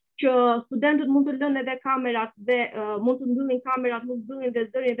raste që studentët mund të lënë edhe kamerat dhe mund të mbyllin kamerat, mund të mbyllin dhe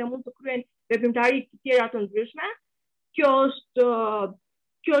zërin dhe mund të kryejnë veprimtari të tjera të ndryshme. Kjo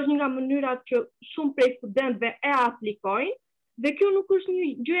është një nga mënyrat që shumë prej studentëve e aplikojnë dhe kjo nuk është një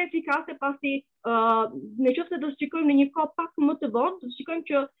gjë efikase pasi nëse do të shikojmë në një kohë pak më të vonë, do të shikojmë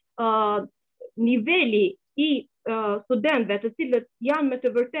që niveli i studentëve të cilët janë me të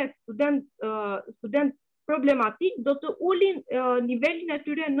vërtet student problematik do të ulin nivelin e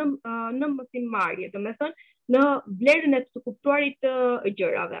tyre në mësimmarrje, domethënë në vlerën e të kuptuarit të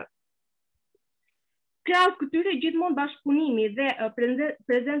gjërave. Krahas këtyre gjithmonë bashkëpunimi dhe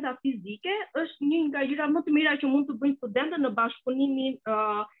prezenca fizike është një nga gjërat më të mira që mund të bëjnë studentët në bashkëpunimin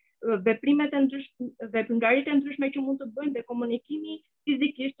veprimet e ndryshme, veprimtaritë e ndryshme që mund të bëjnë dhe komunikimi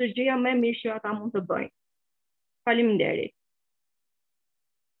fizikisht është gjëja më e mirë që ata mund të bëjnë. Faleminderit.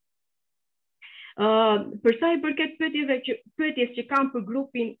 Për sa i përket pyetjes që kam për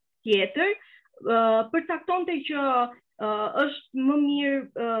grupin tjetër, përcaktonte që është më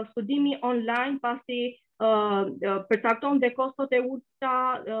mirë studimi online pasi përcakton dhe kostot e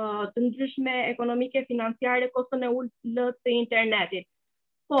ulta të ndryshme ekonomike, financiare, koston e ulët të internetit.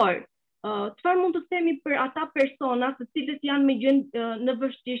 Por, çfarë mund të themi për ata persona të cilët janë me gjendje në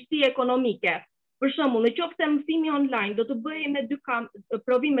vështirësi ekonomike? Për shembull, nëse mësimi online do të bëhej me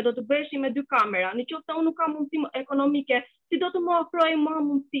provime do të bëheshin me 2 kamera, nëse unë nuk kam mundësi ekonomike, si do të më ofrojë mua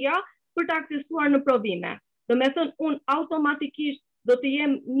mundësia për të aksesuar në provime? Do me thënë, unë automatikisht do të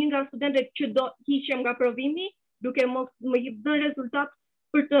jem një nga studentët që do hiqem nga provimi, duke mos më dhënë rezultat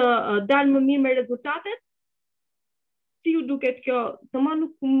për të dalë më mirë me rezultatet? Si ju duket kjo?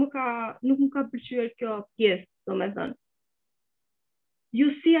 Nuk më ka pëlqyer kjo pjesë, do me thënë.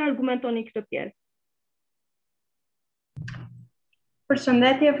 Ju si argumentoni këtë pjesë?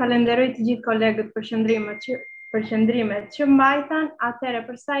 Përshëndetje, falenderoj të gjithë kolegët për qëndrimet që mbajtan. Atëherë,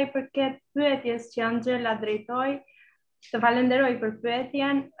 për sa i përket pyetjes që Angela drejtoi, të falenderoj për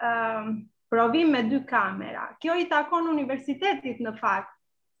pyetjen. Provim me 2 kamera. Kjo i takon universitetit në fakt.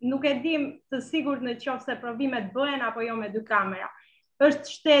 Nuk e dim të sigurt në qoftë se provimet bëhen apo jo me 2 kamera.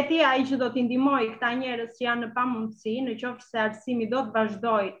 Është shteti ai që do t'i ndihmojë këta njerëz që janë në pamundësi, në qoftë se arsimi do të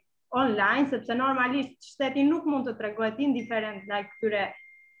vazhdojë online, sepse normalisht shteti nuk mund të tregohet indiferent ndaj këtyre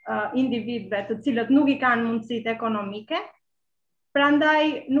individëve të cilët nuk i kanë mundësitë ekonomike.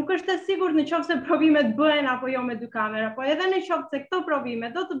 Prandaj nuk është e sigurt në qoftë se provimet bëhen apo jo me 2 kamera, po edhe në qoftë se këto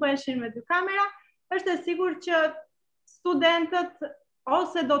provime do të bëheshin me 2 kamera, është e sigurt që studentët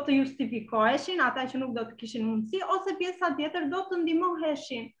ose do të justifikoheshin, ata që nuk do të kishin mundësi, ose pjesa tjetër do të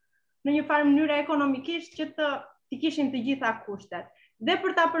ndihmoheshin në një farë mënyrë ekonomikisht që të kishin të gjitha kushtet. Dhe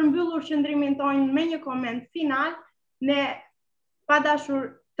për ta përmbyllur qëndrimin tonë me një koment final, ne pa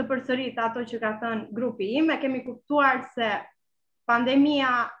dashur të përsërit ato që ka thënë grupi im, e kemi kuptuar se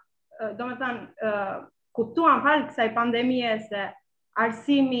pandemia, do me thënë, kuptuam falë kësaj pandemie se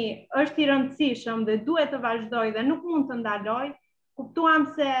arsimi është i rëndësishëm dhe duhet të vazhdoj dhe nuk mund të ndaloj. Kuptuam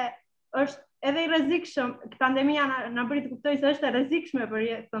se është edhe i rrezikshëm, pandemia na bëri të kuptoj se është e rrezikshme për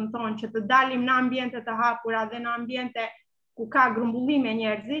jetën tonë që të dalim në ambiente të hapura dhe në ambiente ku ka grumbullime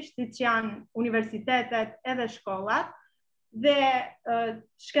njerëzish, siç janë universitetet edhe shkollat, dhe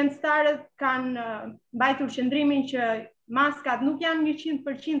shkencëtarët kanë mbajtur qëndrimin që maskat nuk janë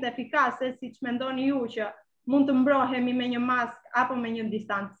 100% efikase, siç mendoni ju që mund të mbrohemi me një mask apo me një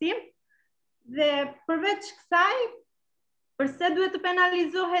distancim. Dhe përveç kësaj, përse duhet të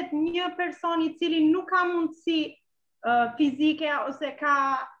penalizohet një person i cili nuk ka mundësi fizike ose ka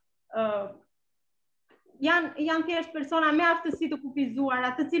janë thjesht persona me aftësi të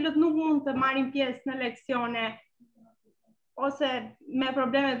kufizuara, të cilët nuk mund të marrin pjesë në leksione ose me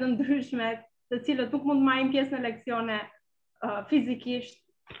probleme të ndryshme, të cilët nuk mund të marrin pjesë në leksione fizikisht,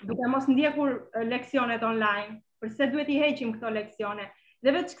 duke mos ndjekur leksionet online. Përse duhet i heqim këto leksione?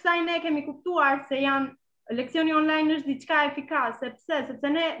 Dhe veç kësaj ne kemi kuptuar se leksioni online është diçka efikase. Pse?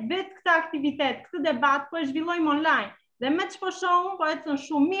 Sepse ne vetë këtë aktivitet, këtë debat po e zhvillojmë online. Dhe me ç'po shohim po ecën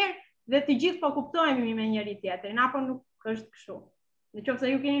shumë mirë dhe të gjithë po kuptojmë me njëri tjetrin, apo nuk është kështu?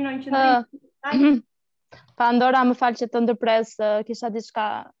 Nëse ju keni ndonjë qëndrim. Pandora, më fal që të ndërpres, kisha diçka,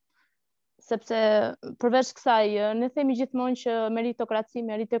 sepse përveç kësaj, ne themi gjithmonë që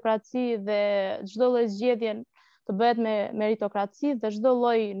meritokraci dhe çdo lloj zgjedhje të bëhet me meritokraci dhe çdo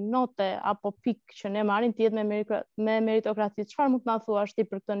lloj note apo pikë që ne marrim të jetë me meritokraci. Çfarë mund të na thuash ti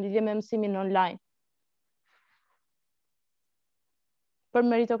për këtë në lidhje me mësimin online? Për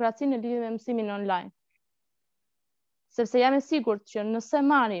meritokracinë në lidhje me mësimin online. Sepse jam e sigurt që nëse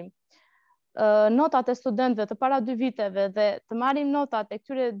marrim notat e studentëve të para 2 viteve dhe të marrim notat e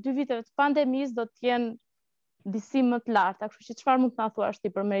këtyre 2 viteve të pandemisë, do të jenë disi më të larta. Kështu që çfarë mund të na thuash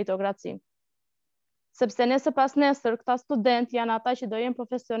ti për meritokracinë? Sepse nesër pas nesër këta studentë janë ata që do jenë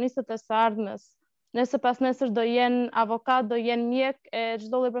profesionistët e së ardhmes. Nesër pas nesër do jenë avokat, do jenë mjek e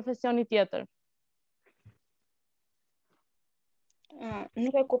çdo lloj profesioni tjetër.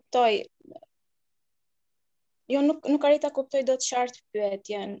 Nuk e kuptoj. Jo, nuk arrita kuptoj dot qartë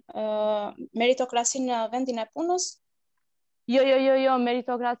pyetjen. Meritokraci në vendin e punës? Jo,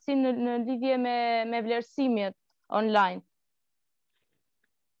 meritokraci në lidhje me vlerësimet online.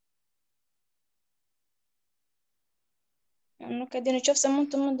 Nuk e di, nëse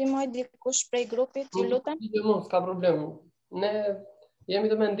mund të më ndihmoj dikush prej grupit, ju lutem. Jo, s'ka problem. Ne jemi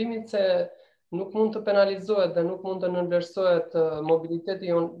të mendimit se nuk mund të penalizohet dhe nuk mund të nënvlerësohet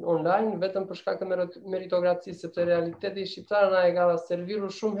mobiliteti online vetëm për shkak të meritokracisë, sepse realiteti shqiptar na e ka serviru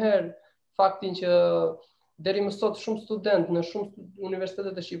shumë herë faktin që deri më sot shumë studentë në shumë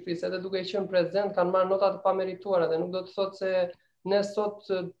universitete të Shqipërisë, edhe duke qenë prezent, kanë marrë nota të pamerituara dhe nuk do të thotë se ne sot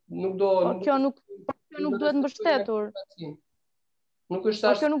nuk do... Kjo nuk duhet mbështetur. Nuk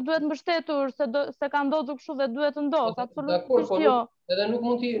është kjo nuk duhet mbështetur, se ka ndodhur kështu dhe duhet të ndodhë, absolutisht jo. Edhe nuk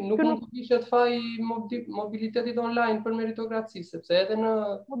mund të kishet faj mobilitetit online për meritokraci, sepse edhe në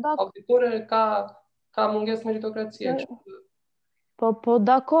auditore ka mungesë meritokracie. Po,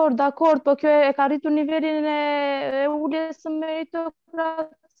 dakord, po kjo e ka rritur nivelin e uljes së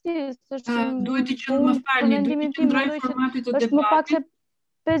meritokracisë. Duhet të qenë më falni, duhet të qëndroj formatit të debatit. Është më pak se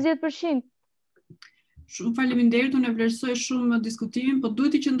 50%. Shumë faleminderit, unë e vlerësoj shumë diskutimin, po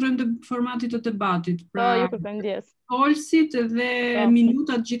duhet të qëndrojmë të formatit të debatit. Pra, folësit dhe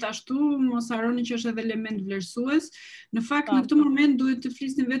minutat gjithashtu, mos harroni që është edhe element vlerësues. Në fakt, në këtë moment duhet të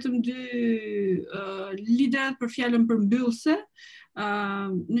flisnin vetëm dy liderat për fjalën përmbyllëse.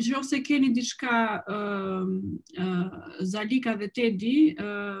 Në qoftë se keni diçka Zalika dhe Tedi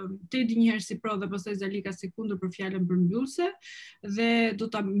njëherë si pro dhe pastaj Zalika si kundër për fjalën përmbyllëse, dhe do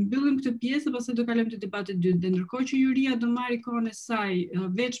ta mbyllim këtë pjesë dhe pastaj do kalojmë te debati dytë. Dhe ndërkohë që juria do marrë kohën e saj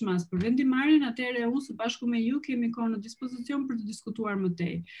veçmas për vendimarrjen, atëherë unë së bashku me ju kemi kohë në dispozicion për të diskutuar më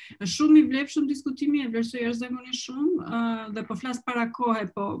tej. Është shumë i vlefshëm diskutimi, e vlerësoj jashtëzakonisht shumë, dhe po flas para kohe,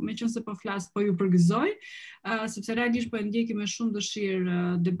 po meqense po flas, po ju përgëzoj, sepse realisht po e ndjekim me shumë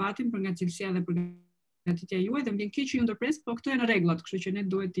dëshirë debatin për nga cilësia dhe përgatitja juaj, dhe më vjen keq që ju ndërpres, po këto janë rregullat, kështu që ne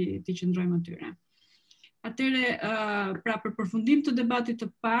duhet t'i qëndrojmë atyre. Atëre, pra për përfundim të debatit të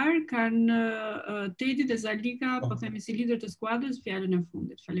parë, kanë Tedi dhe Zalika, po themi si lider të skuadrës, fjalën e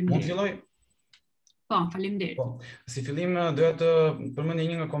fundit. Faleminderit. Mund filloj? Po, faleminderit. Si fillim doja të përmendja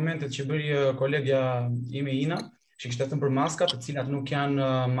një nga komentet që bëri kolegja ime Ina, që kishte thënë për maskat, të cilat nuk janë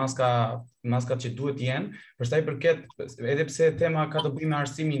maskat që duhet jenë, për sa i përket, edhe pse tema ka të bëjë me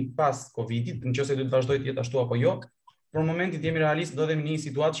arsimin pas Covidit, nëse do të vazhdojë të jetë ashtu apo jo, për momentin jemi realistë, do dhemi në një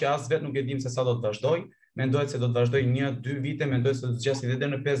situatë që as vetë nuk e dim se sa do të vazhdojë. Mendohet se do të vazhdojë 1-2 vite, mendohet se do të zgjasë edhe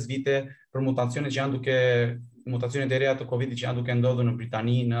në 5 vite për mutacionet e reja të Covidit që janë duke ndodhur në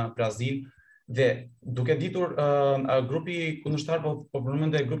Britani, në Brazil. Dhe duke ditur grupi kundërshtar po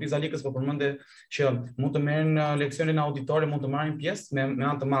përmendë, grupi Zalikës po përmendë që mund të merren leksione auditore, mund të marrin pjesë me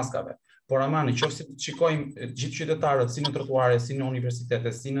anë të maskave. Por ama nëse shikojmë gjithë qytetarët si në trotuare, si në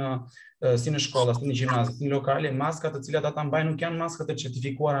universitete, si në shkolla, si në gjimnaze, si në lokale, maskat të cilat ata mbajnë nuk janë maskat të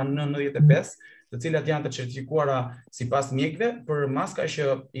certifikuara në 95, të cilat janë të certifikuara sipas mjekëve për maska që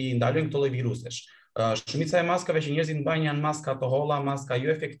i ndalojnë këto lloj virusesh. Shumica e maskave që njerëzit mbajnë janë maska të holla, maska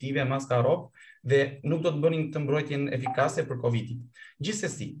jo efektive, maska rob, dhe nuk do të bënin të mbrojtjen efikase për Covidit.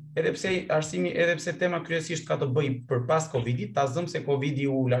 Gjithsesi, edhe pse tema kryesisht ka të bëjë për pas Covidit, ta zëm se Covidi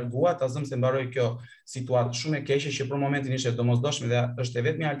u largua, ta zëm se mbaroi kjo situatë shumë e keqe që për momentin ishte domosdoshme dhe është e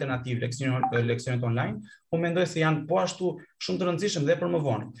vetmja alternativë leksionet online, unë mendoj se janë po ashtu shumë të rëndësishëm dhe për më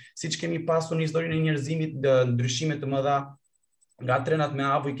vonë. Siç kemi pasur në historinë e njerëzimit ndryshime të mëdha, nga trenat me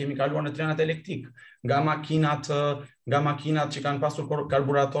avuj kemi kaluar në trenat elektrik, nga makinat që kanë pasur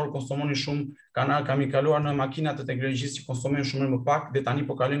karburator konsumonin shumë, kemi kaluar në makinat të teknologjisë që konsumojnë shumë më pak dhe tani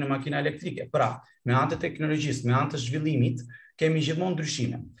po kalojnë në makina elektrike. Pra, me anë të teknologjisë, me anë të zhvillimit, kemi gjithmonë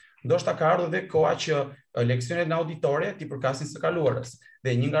ndryshime. Ndoshta ka ardhur dhe koha që leksionet në auditore t'i përkasin së kaluarës.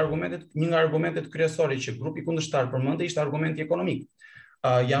 Dhe një nga argumentet kryesore që grupi kundërshtar përmendte ishte argumenti ekonomik.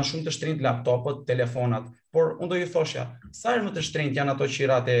 Janë shumë të shtrenjtë laptopët, telefonat, por unë do ju thosha, sa herë më të shtrenjtë janë ato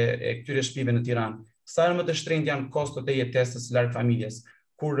qirat e këtyre shtëpive në Tiranë, sa herë më të shtrenjtë janë kostot e jetesës larg familjes.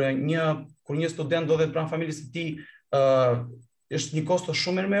 Kur një student do dhe pranë familjes së tij, është një kosto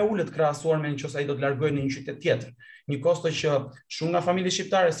shumë më e ulët krahasuar me nëse ai do të largojë në një qytet tjetër. Një kosto që shumë nga familjet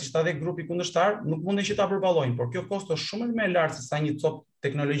shqiptare, si edhe grupi kundërshtar, nuk munden që ta përballojnë, por kjo kosto është shumë më e lartë se sa një copë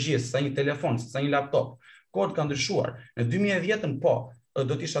teknologjie, se sa një telefon, se sa një laptop. Kohët kanë ndryshuar. Në 2010-ën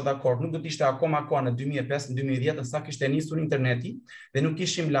do të isha dakord, nuk do të ishte akoma koha në 2005, në 2010 sa kishte nisur interneti dhe nuk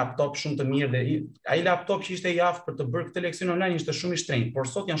kishim laptop shumë të mirë dhe ai laptop që ishte i aftë për të bërë këtë leksion online ishte shumë i shtrenjtë, por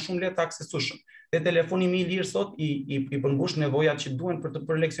sot janë shumë lehtë aksesueshëm. Dhe telefoni më i lirë sot i përmbush nevojat që duhen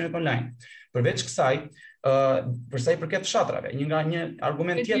për leksionet online. Përveç kësaj, për sa i përket fshatrave, një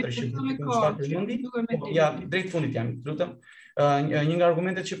argument tjetër që përmendi, ja drejt fundit jam, lutem. Një nga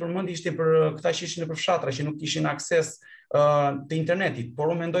argumentet që përmendi ishte për këta që ishin nëpër fshatra që nuk kishin akses të internetit, por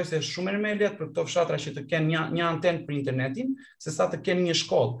unë mendoj se shumë më e lehtë për këto fshatra që të kenë një antenë për internetin, se sa të kenë një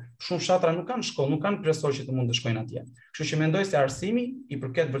shkollë. Shumë fshatra nuk kanë shkollë, nuk kanë profesor që të mund të shkojnë atje. Kështu që mendoj se arsimi i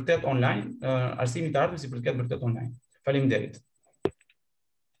përket vërtet online, arsimi i ardhmes i përket vërtet online. Faleminderit.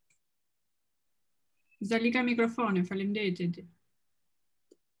 Zalika mikrofonin, faleminderit.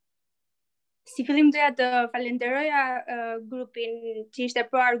 Si fillim doja të falenderoja grupin që ishte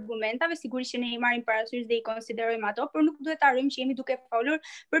pro argumentave, sigurisht që ne i marrim parasysh dhe i konsiderojmë ato, por nuk duhet ta harrojmë që jemi duke folur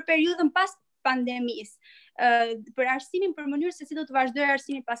për periudhën pas pandemisë, për arsimin për mënyrë se si do të vazhdojë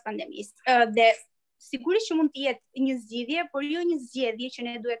arsimi pas pandemisë. Dhe sigurisht që mund të jetë një zgjidhje, por jo një zgjedhje që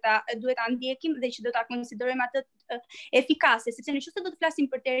ne duhet ta ndjekim dhe që do ta konsiderojmë atë efikase, sepse nëse do të flasim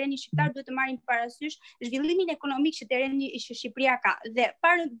për terrenin shqiptar, duhet të marrim parasysh zhvillimin ekonomik që terreni që Shqipëria ka. Dhe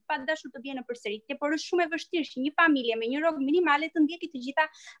pa dashur të bie në përsëritje, por është shumë e vështirë që një familje me një rrogë minimale të ndjekë të gjitha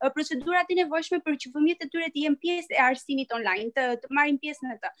procedurat e nevojshme për që fëmijët e tyre të jenë pjesë e arsimit online, të marrin pjesë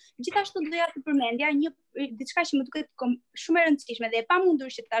në të. Gjithashtu doja të përmendja diçka që më duket shumë e rëndësishme dhe e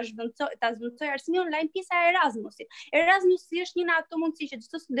pamundur që ta zvendçoj arsimin online, pjesa e Erasmusit. Erasmusi është një nga ato mundësi që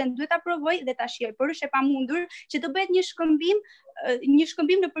çdo student duhet ta provojë dhe ta shijojë, por është e pamundur që të bëhet një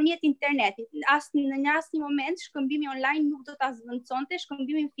shkëmbim nëpërmjet internetit. Në asnjë moment shkëmbimi online nuk do ta zvendçonte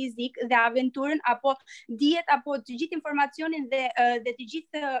shkëmbimin fizik dhe aventurën apo dijet apo të gjithë informacionin dhe të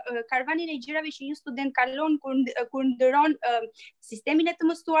gjithë karavanin e gjërave që një student kalon kur ndëron sistemin e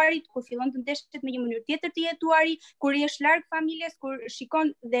të mësuarit, kur fillon të ndeshet me një mënyrë tjetër të jetuari, kur është larg familjes, kur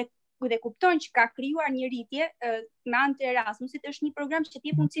shikon dhe kupton që ka krijuar një rritje me anë të Erasmusit. Është një program që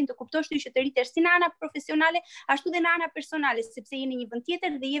t'jep mundësinë të kuptosh ty që të rritesh si në ana profesionale ashtu dhe në ana personale, sepse je në një vend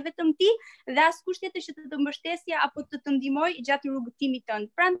tjetër dhe je vetëm ti dhe askush tjetër që të mbështesë apo të ndihmojë gjatë rrugëtimit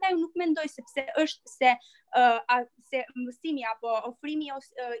tënd. Prandaj unë nuk mendoj se mësimi apo ofrimi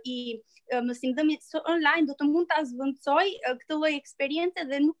i mësimdhënies online do të mund ta zvendçoj këtë lloj eksperience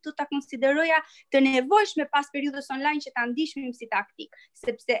dhe nuk do ta konsideroja të nevojshme pas periudhës online që ta ndiqnim si taktik,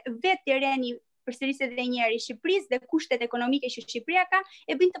 sepse vetë terreni përsërisë edhe një herë i Shqipërisë dhe kushtet ekonomike që Shqipëria ka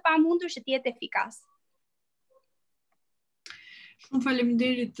e bëjnë të pamundur që të jetë efikas. Shumë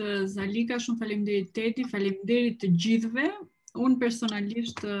faleminderit Zalika, shumë faleminderit Tedi, faleminderit të gjithëve. Unë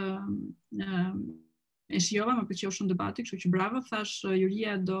personalisht e shijova, më pëlqeu shumë debati, kështu që bravo, thash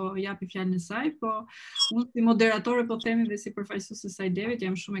Juria do japi fjalën e saj, po unë si moderatore po themi dhe si përfaqësuese e SCiDEV-it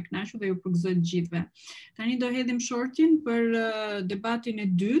jam shumë e kënaqur dhe ju përgëzoj të gjithëve. Tani do hedhim shortin për debatin e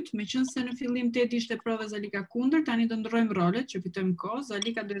dytë, meqense në fillim Tedi ishte pro dhe Zalika kundër, tani do ndrojmë rolet që fitojmë kohë.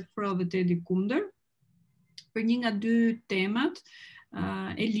 Zalika do jetë pro dhe Tedi kundër për një nga dy temat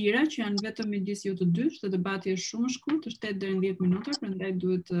e lira që janë vetëm midis ju të dysh, dhe debati është shumë shkurt, është 8 deri në 10 minuta, prandaj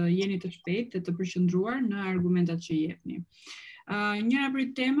duhet jeni të shpejtë dhe të përqendruar në argumentat që jepni. Njëra prej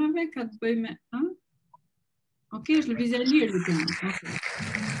temave ka të bëjë me Okej, është lëvizja e lirë tema.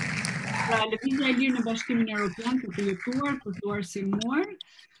 Pra, lëvizja e lirë në Bashkimin Europian për të jetuar, për të arsimuar,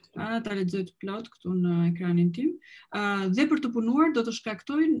 ta lexoj të plot këtu në ekranin tim, dhe për të punuar do të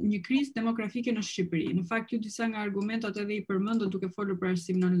shkaktojnë një krizë demografike në Shqipëri. Në fakt, ju disa nga argumentat edhe i përmendët duke folur për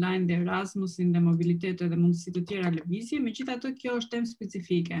arsimin online dhe Erasmusin dhe mobilitetin dhe mundësitë të tjera lëvizje, megjithatë kjo është temë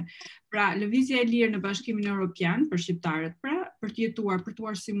specifike. Pra, lëvizja e lirë në Bashkimin Europian për shqiptarët, pra, për të jetuar, për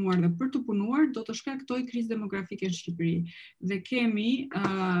të arsimuar dhe për të punuar do të shkaktojë krizë demografike në Shqipëri. Dhe kemi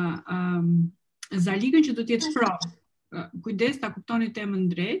Zalikën që do të jetë pro. Kujdes, ta kuptoni temën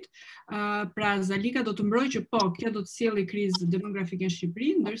drejt. Pra Zalika do të mbrojë që po, kjo do të sjellë krizë demografike në Shqipëri,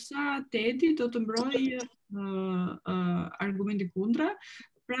 ndërsa Tedi do të mbrojë argumenti kundra.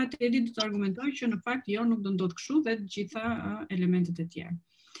 Pra Tedi do të argumentojë që në fakt jo, nuk do ndodhë kështu dhe të gjitha elementet e tjerë.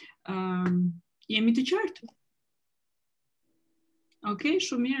 Jemi të qartë? Okej,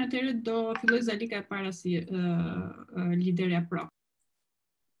 shumë mirë, atëherë do filloj Zalika e para si liderja pro.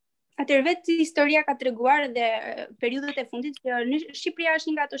 Atëherë vetë historia ka treguar dhe periudhët e fundit që në Shqipëria është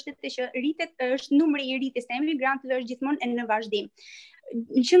një nga ato shtete që rritet, është numri i rritjes së emigrantëve është gjithmonë në vazhdim.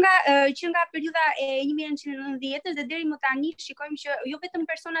 Që nga periudha e 1990-s dhe deri më tani shikojmë që jo vetëm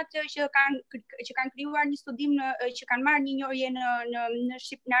personat që kanë krijuar një studim që kanë marrë një njohje në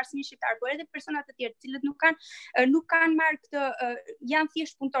arsimin shqiptar, por edhe personat të tjerë, të cilët nuk kanë marrë këtë, janë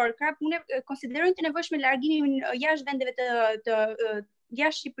thjesht punëtor, krah pune, konsiderojnë të nevojshme largimin jashtë vendeve të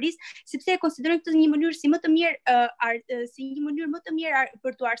jashtë Shqipërisë, sepse e konsiderojnë këtë një mënyrë si më të mirë,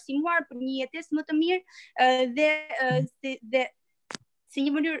 për të arsimuar, për një jetesë më të mirë dhe si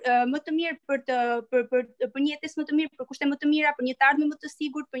një mënyrë më të mirë për një jetesë më të mirë, për kushte më të mira, për një të ardhme më të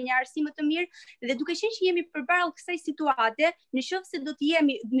sigurt, për një arsim më të mirë, dhe duke qenë që jemi përballë kësaj situate, nëse do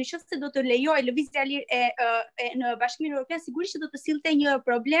të lejojë lëvizja lirë në Bashkimin Europian, sigurisht që do të sillte një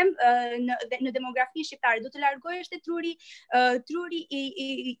problem në demografinë shqiptare, do të largojë është truri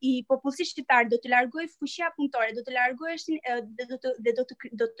i popullsisë shqiptare, do të largojë fuqia punëtore, do të largojë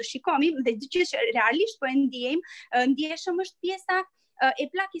do të shikomi dhe që realisht po e ndjeshëm është pjesa e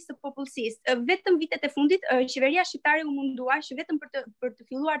plakis së popullsisë. Vetëm vitet e fundit, qeveria shqiptare u mundua që vetëm për të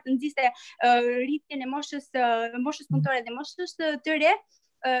filluar të nxiste rritjen e moshës punëtore dhe moshës të re,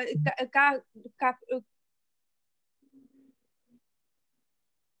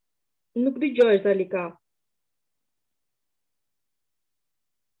 Nuk dëgjoj Zalika.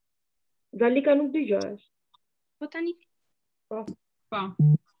 Zalika nuk dëgjohesh. Po tani. Po.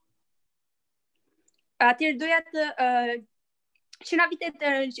 Atëherë doja të që na vitet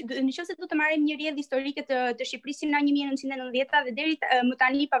nëse do të marrim një rrjedhë historike të Shqipërisë nga 1990-ta dhe deri më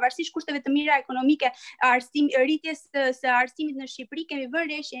tani, pavarësisht kushteve të mira ekonomike, rritjes së arsimit në Shqipëri, kemi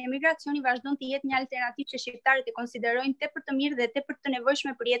vënë re që emigracioni vazhdon të jetë një alternativë që shqiptarët e konsiderojnë tepër të mirë dhe tepër të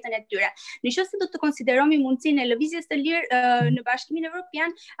nevojshme për jetën e tyre. Nëse do të konsiderojmë mundësinë e lëvizjes së lirë në Bashkimin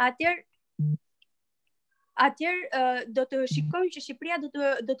Europian, atëherë do të shikojmë që Shqipëria do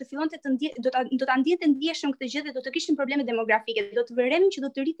të fillonte do ta ndjente ndjeshëm këtë gjë dhe do të kishim probleme demografike. Do të vëremi që do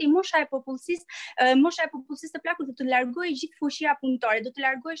të rritej mosha e popullsisë të plakur, do të largohej gjithë fushia punëtore, do të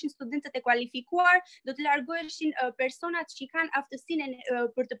largoheshin studentët e kualifikuar, do të largoheshin personat që kanë aftësinë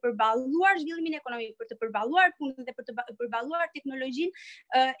për të përballuar zhvillimin ekonomik, për të përballuar punën dhe për të përballuar teknologjinë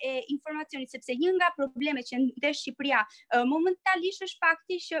e informacionit, sepse një nga problemet që ndesh Shqipëria momentalisht është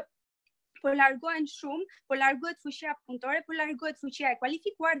fakti që po largohen shumë, po largohet fushia punëtore, po largohet fushia e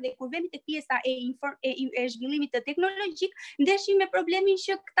kualifikuar dhe kur vemi tek pjesa e zhvillimit të teknologjik, ndeshim me problemin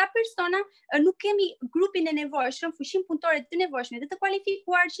që këta persona nuk kemi grupin e nevojshëm, fushin punëtore të nevojshme dhe të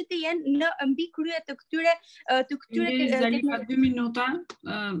kualifikuar që të jenë në mbi krye të këtyre Zalika 2 minuta.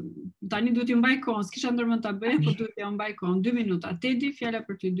 Tani duhet ju mbaj kohën, s'kisha ndërmend ta bëj, po duhet t'ju mbaj kohën 2 minuta. Tedi, fjala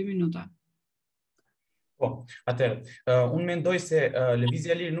për ty 2 minuta. Po, atëherë, unë mendoj se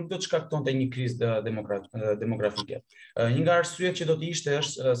lëvizja e lirë nuk do të shkaktonte një krizë demografike. Një nga arsyet që do të ishte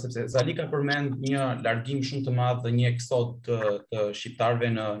është sepse Zalika përmend një largim shumë të madh dhe një eksod të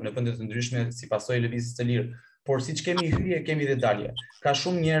shqiptarëve në vende të ndryshme si pasojë e lëvizjes së lirë. Por siç kemi hyrje, kemi dhe dalje. Ka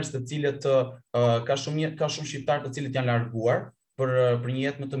shumë njerëz të cilët ka shumë shqiptarë të cilët janë larguar për një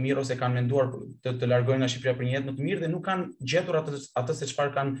jetë më të mirë ose kanë menduar të largojnë nga Shqipëria për një jetë më të mirë dhe nuk kanë gjetur atë se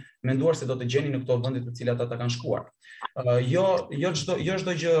çfarë kanë menduar se do të gjenin në këto vende të cilat ata kanë shkuar. Jo çdo gjë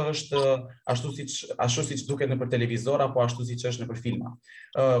është ashtu siç duket nëpër televizor apo ashtu siç është nëpër filma.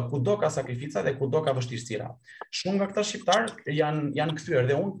 Kudo ka sakrifica dhe kudo ka vështirësira. Shumë nga këta shqiptarë janë kthyer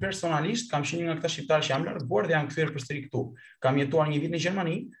dhe unë personalisht kam qenë një nga këta shqiptarë që jam larguar dhe janë kthyer përsëri këtu. Kam jetuar një vit në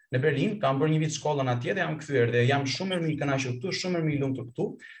Gjermani, në Berlin, kam bërë një vit shkollën atje dhe jam kthyer dhe jam shumë mirë i kënaqur këtu, shumë mirë i lumtur këtu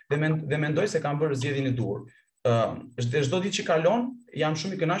dhe mendoj se kam bërë zgjedhjen e duhur. Çdo ditë që kalon, jam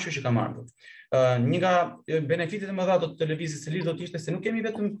shumë i kënaqur që kam ardhur. Një nga benefitet e mëdha të lëvizjes së lirë do të ishte se nuk kemi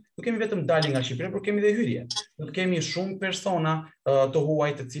vetëm dalje nga Shqipëria, por kemi edhe hyrje. Do të kemi shumë persona të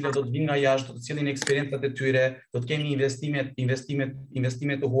huaj të cilët do të vinë nga jashtë, do të cilin eksperiencat e tyre, do të kemi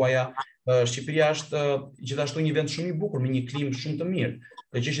investime të huaja. Shqipëria është gjithashtu një vend shumë i bukur me një klimë shumë të mirë,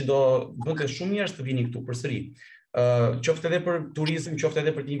 gjë që do bënte shumë njerëz të vinin këtu përsëri. Qoftë edhe për turizëm, qoftë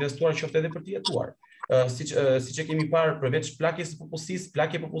edhe për të investuar, qoftë edhe për të jetuar. Siç e kemi parë, përveç plakje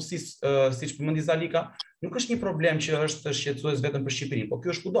popullsisë, siç përmendi Zalika, nuk është një problem që është shqetësues vetëm për Shqipërinë, por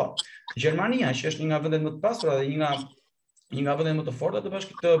ky është kudo. Gjermania, që është një nga vendet më të pasura dhe një nga vendet më të forta të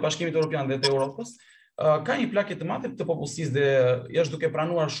Bashkimit Europian dhe të Europës, ka një plakje të madhe të popullsisë dhe është duke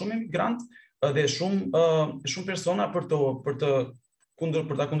pranuar shumë emigrantë dhe shumë persona për ta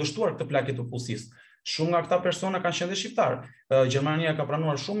kundërshtuar këtë plakje të popullsisë. Shumë nga këta persona kanë qenë dhe shqiptarë. Gjermania ka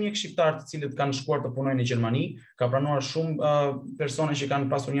pranuar shumë mjek shqiptarë të cilët kanë shkuar të punojnë në Gjermani, ka pranuar shumë persona që kanë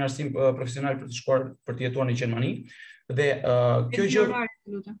pasur një arsim profesional për të shkuar për të jetuar në Gjermani. Dhe kjo gjë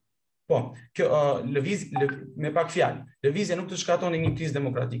po, kjo me pak fjalë, lëvizja nuk të shkakton një krizë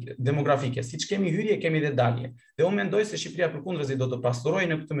demografike. Siç kemi hyrje, kemi dhe dalje. Dhe unë mendoj se Shqipëria përkundërzi do të pastrojë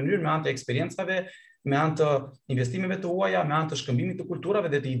në këtë mënyrë me anë të eksperiencave, me anë të investimeve të huaja, me anë të shkëmbimit të kulturave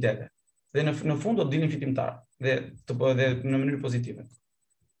dhe të ideve. Dhe në fund do të dilin fitimtar dhe në mënyrë pozitive.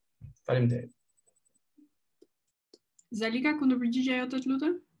 Faleminderit. Zalika, ku ndërpërgjigje ajo të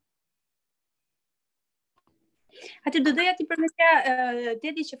lutem? Atë do doja ti përmesja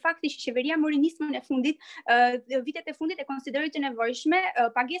Tedi që fakti që qeveria mori nismën e fundit, vitet e fundit e konsideroi të nevojshme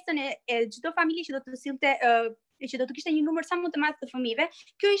pagesën e çdo familje që do të sillte që do të kishte një numër sa më të madh të fëmijëve.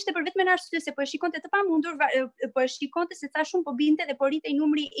 Kjo ishte për vetëm arsye se po e shikonte të pamundur, po e shikonte se sa shumë po binte dhe po rritej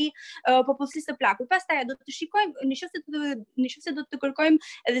numri i popullsisë së plakur. Pastaj do të shikojmë nëse do të kërkojmë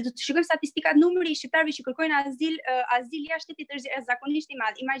dhe do të shikojmë statistikat, numri i shqiptarëve që kërkojnë azil jashtë shtetit është zakonisht i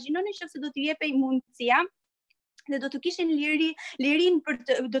madh. Imagjinoni nëse do të jepej mundësia dhe do të kishin lirin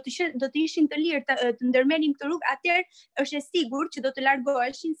do të ishin të lirë të ndërmerrin këtë rrugë, atëherë është e sigurt që do të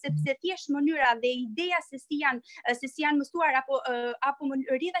largoheshin, sepse thjesht mënyra dhe ideja se si janë mësuar apo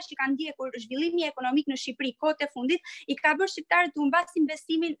rrjedha që kanë ndjekur zhvillimi ekonomik në Shqipëri kohët e fundit i ka bërë shqiptarët të humbasin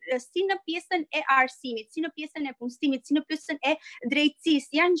besimin si në pjesën e arsimit, si në pjesën e punësimit, si në pjesën e drejtësisë.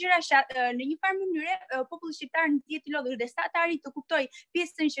 Janë gjëra që në një farë mënyrë populli shqiptar ndihet i lodhur dhe sa të arrijë të kuptojë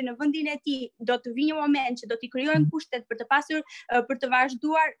pjesën që në vendin e tij do të vijë një moment që do t'i krijojë krijojnë kushtet për të pasur për të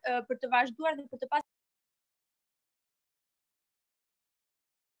vazhduar dhe për të pasur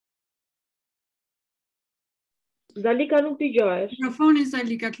Zalika nuk dëgjohesh. Mikrofoni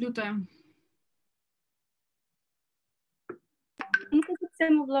Zalika, lutem. Nuk e di pse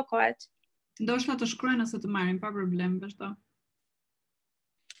më bllokohet. Ndoshta të shkruajnë ose të marrin, pa problem, vazhdo.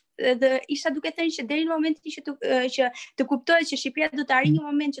 Dhe isha duke thënë që deri në momentin që të kuptohet që Shqipëria do të arrijë një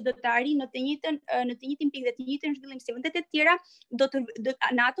moment që do të arrijë në të njëjtin pikë dhe të njëjtin zhvillim si vendet e tjera,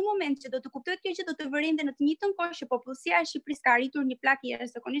 në atë moment që do të kuptohet kjo që do të vërejnë në të njëjtën kohë që popullsia e Shqipërisë ka arritur një plagë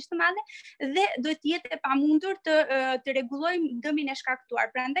jashtëzakonisht të madhe dhe do të jetë e pamundur të rregullojmë dëmin e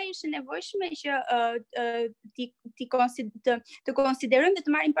shkaktuar. Prandaj është e nevojshme që të konsiderojmë dhe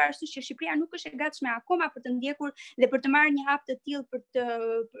të marrim parasysh që Shqipëria nuk është e gatshme akoma për të ndjekur dhe për të marrë një hap të tillë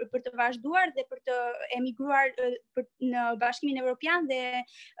për të vazhduar dhe për të emigruar në Bashkimin Europian dhe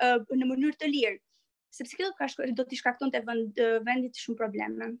në mënyrë të lirë, sepse kjo do t'i shkaktonte vendit shumë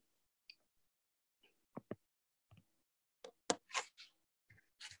probleme.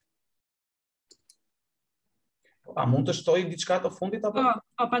 A mund të shtoj diçka të fundit apo?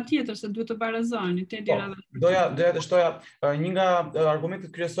 Po, patjetër se duhet të barazojnë, Tedi radhë. Doja të shtoja një nga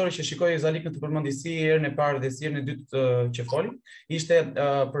argumentet kryesore që shikoi Zalikën të përmendi si herën e parë dhe si herën e dytë që foli, ishte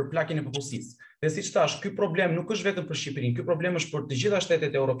për plagën e popullsisë. Dhe siç thash, ky problem nuk është vetëm për Shqipërinë, ky problem është për të gjitha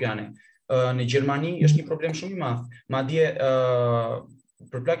shtetet europiane. Në Gjermani është një problem shumë i madh. Madje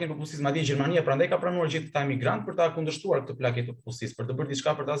për plagën e popullsisë, madje Gjermania prandaj ka pranuar gjithë këta emigrantë për ta kundërshtuar këtë plagë të popullsisë, për të bërë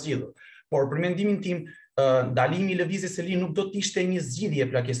diçka për ta zgjidhur. Por për mendimin tim, dalimi i lëvizjes së lirë nuk do të ishte një zgjidhje e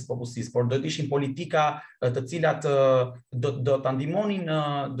plagës së popullsisë, por do të ishin politika të cilat do ta ndihmonin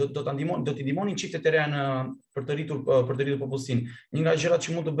çiftet e reja për të rritur popullsinë. Një nga gjërat që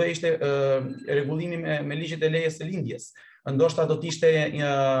mund të bëjë ishte rregullimi me ligjet e lejes së lindjes. Ndoshta do të ishte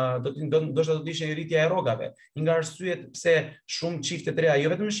rritja e rrogave. Një nga arsyet pse shumë çifte të reja,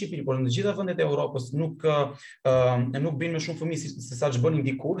 jo vetëm në Shqipëri, por në të gjitha vendet e Europës nuk bëjnë më shumë fëmijë se sa ç'bënin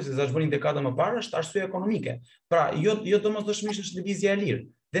dikur, se sa ç'bënin dekada më parë, është arsye ekonomike. Pra, jo domosdoshmërisht është lëvizja e lirë.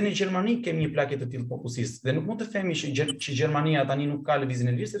 Dhe në Gjermani kemi një plagë të tillë popullsisë dhe nuk mund të themi që Gjermania tani nuk ka lëvizjen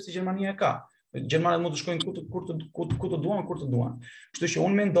e lirë, sepse Gjermania e ka. Gjermanët mund të shkojnë ku të duan, kur të duan. Kështu që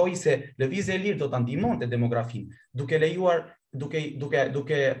unë mendoj se lëvizja e lirë do ta ndihmonte demografinë, duke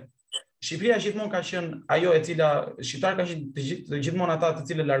Shqipëria gjithmonë ka qenë ajo e cila shqiptarët kanë qenë gjithmonë ata të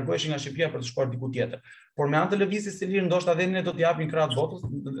cilët largoheshin nga Shqipëria për të shkuar diku tjetër. Por me anë të lëvizjes së lirë ndoshta edhe ne do të japin krah botës,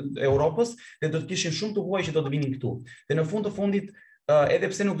 Europës, dhe do të kishin shumë të huaj që do të vinin këtu. Dhe në fund të fundit, edhe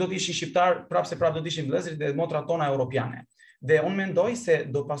pse nuk do të ishin shqiptar, prapse do të ishin vëllezërit dhe motrat tona europiane. Dhe unë mendoj se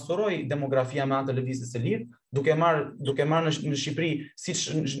do pasuroj demografia me anë të lëvizjes së lirë, duke marrë në Shqipëri, siç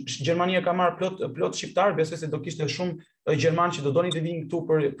Gjermania ka marrë plot shqiptar, besoj se do kishte shumë gjermanë që do donin të vinë këtu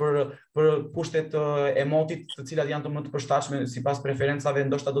për kushtet e motit, të cilat janë të më të përshtatshme sipas preferencave,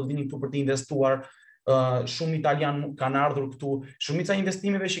 ndoshta do të vinin këtu për të investuar. Shumë italian kanë ardhur këtu. Shumica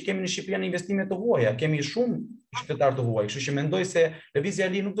investimeve që kemi në Shqipëri janë investime të huaja. Kemi shumë qytetarë të huaj, kështu që mendoj se lëvizja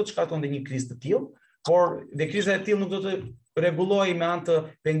e lirë nuk do të shkaktonte një krizë të tillë, por dhe kriza e tillë nuk do të rregullojë me anë të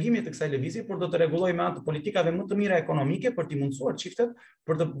pengimit të kësaj lëvizje, por do të rregullojë me anë të politikave më të mira ekonomike për t'i mundësuar çiftet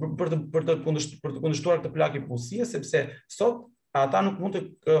për të kundërshtuar këtë plagë popullsie, sepse sot ata nuk mund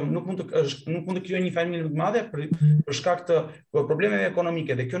të krijojnë një familje më të madhe për shkak të problemeve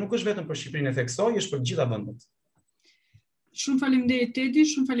ekonomike, dhe kjo nuk është vetëm për Shqipërinë, e theksoj, është për të gjitha vendet. Shumë faleminderit Tedi,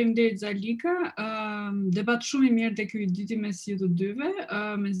 shumë faleminderit Zalika. Debat shumë i mirë te ky diti mes ju të dyve.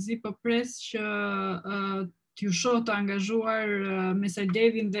 Mezi po pres që t'ju shoh të angazhuar me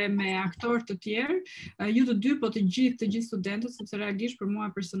SCiDEV-in dhe me aktorë të tjerë, ju të dy, po të gjithë studentët, sepse realisht për mua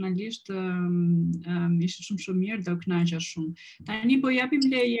personalisht ishte shumë mirë dhe u kënaqa shumë. Tani po japim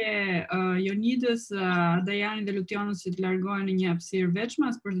leje Jonidës, Dajanit dhe Lutionës që të largohen në një hapësirë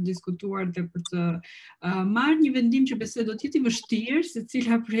veçmas për të diskutuar dhe për të marrë një vendim që besoj do të jetë i vështirë,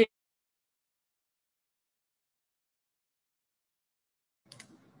 secila prej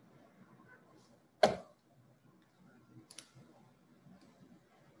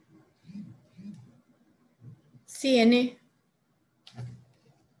Si jeni?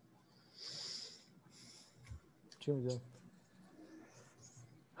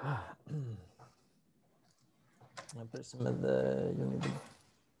 Në presim edhe Jonida.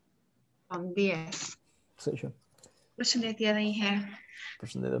 Përshëndetje. Përshëndetje edhe një herë.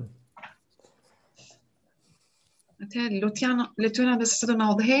 Përshëndetje. Atëherë, Luciana, besoj se do na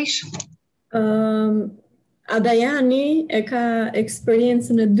udhëhesh. Adajani e ka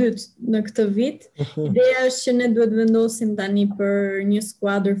eksperiencën e dytë në këtë vit. Ideja është që ne duhet vendosim tani për një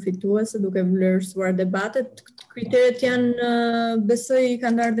skuadër fituese duke vlerësuar debatet. Kriteret janë, besoj ka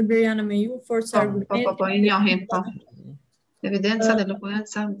ndarë dhe Beriana me ju, forca argumenti. Po, i njohim, po. Evidenca dhe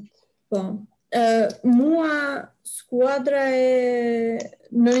elokuenca. Po. Mua skuadra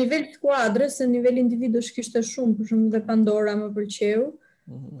në nivel skuadre, se në nivel individush kishte shumë, për shumë dhe Pandora më pëlqeu.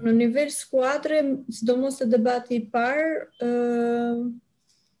 Në nivel skuadre, sidomos të debati i parë,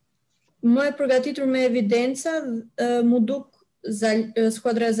 më e përgatitur me evidenca, mu duk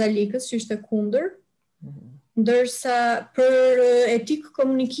skuadra e Zalikës, që ishte kundër, ndërsa për etik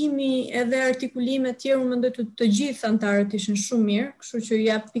komunikimi edhe artikulime tjerë, më mendoj të gjithë antarët ishin shumë mirë, kështu që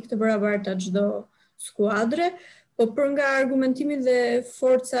jap pikë të barabarta çdo skuadre, po për nga argumentimi dhe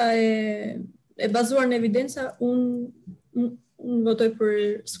forca e bazuar në evidenca, unë votoj për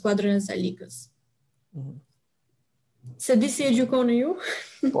skuadrën e Zalikës. Se di si e gjykoni ju?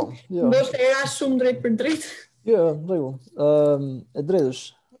 Po, jo. Ndoshta e ra shumë drejt për drejt. Jo, rregull. E drejtësh.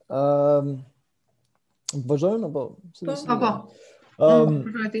 Vazhdojmë apo? Po.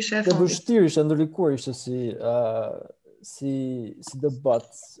 Të vështirë ishte, ndërlikuar ishte si debat.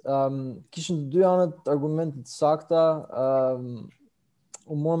 Kishin dy anët argumentet sakta,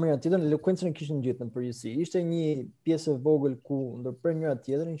 u morë njëra tjetrën, elokuencën e kishin gjithë në përgjithësi. Ishte një pjesë e vogël ku ndërprer njëra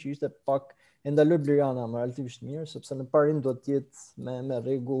tjetrën që ishte pak e ndaloi Blerjana më relativisht mirë, sepse në parim do të jetë me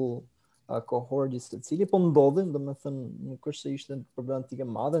rregull kohor gjithë secili, po ndodhi, domethënë nuk është se ishte problematike e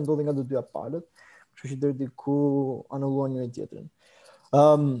madhe, ndodhi nga të dyja palët, kështu që deri diku anulluan njëri tjetrin.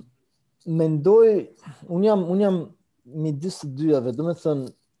 Mendoj, un jam midis të dyjave, domethënë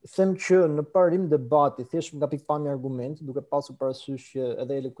them që në parim debati thjesht nga pikpamja argumenti, duke pasur parasysh që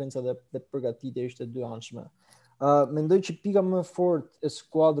edhe elokuenca dhe përgatitja ishte dy-anshme. Mendoj që pika më fort e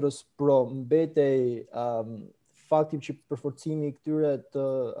skuadrës pro mbetej fakti që përforcimi i këtyre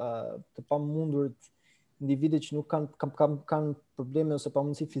të pamundurit individë që nuk kanë probleme ose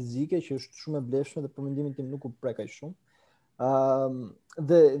pamundësi fizike, që është shumë e vlefshme dhe për mendimin tim nuk u prek aq shumë.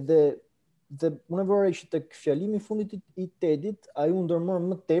 Dhe unë vërej që tek fjalimi i fundit i Tedit, ai u ndërmor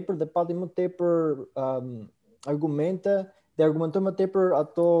më tepër dhe pati më tepër argumente dhe argumentoj më tepër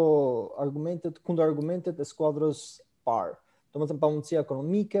ato kundërargumentet e skuadrës parë. Domethënë pamundësia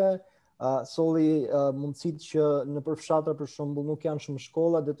ekonomike, solli mundësitë që në përfshatra për shembull nuk janë shumë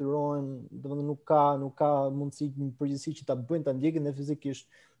shkolla, detyrohen, domethënë nuk ka mundësi në përgjithësi që ta bëjnë ta ndjekin dhe fizikisht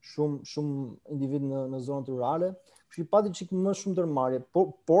shumë individ në zonat rurale. Kështu pati çik më shumë ndërmarrje,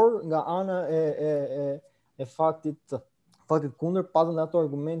 por nga ana e faktit kundër patën ato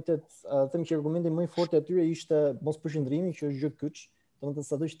argumentet, them që argumenti më i fortë atyre ishte mospërqendrimi, që është gjë kyç, domethënë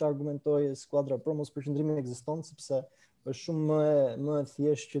sado që ta argumentojë skuadra pro mospërqendrimi ekziston sepse është shumë më e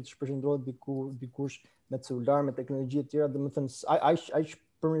thjeshtë që të shpërqendrohet dikush me celular, me teknologji të tjera, domethënë aq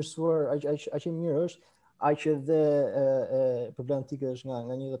përmirësuar, aq e mirë është, aq edhe problematike është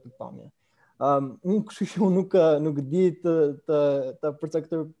nga një dhe pikpamje. Unë kështu që nuk di të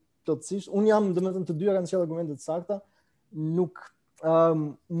përcaktoj plotësisht. Unë jam, domethënë të dyja kanë sjellë argumente të sakta, nuk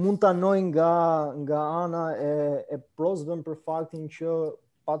mund ta noj nga ana e pros vetëm për faktin që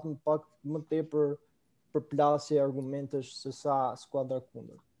patëm pak më tepër përplasje argumentesh se sa skuadra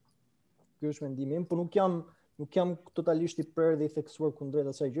kundër. Ky është mendimi im, por nuk jam totalisht i prerë dhe i theksuar kundrejt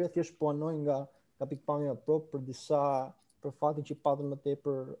asaj gjëje, thjesht po anoj nga pikpamja pro për faktin që patëm më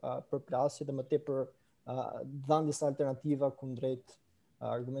tepër përplasje dhe më tepër dhanë disa alternativa kundrejt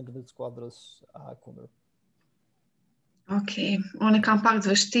argumenteve të skuadrës kundër. Okej, unë kam pak të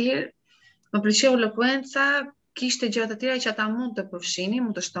vështirë. Më pëlqeu elokuenca, kishte gjëra të tjera që ata mund të përfshinin,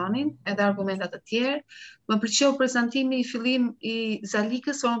 mund të shtonin, edhe argumenta të tjerë. Më pëlqeu prezantimi i fillim i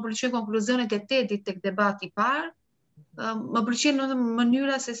Zalikës, por më pëlqeu konkluzionet e Tedit tek debati i parë. Më pëlqen në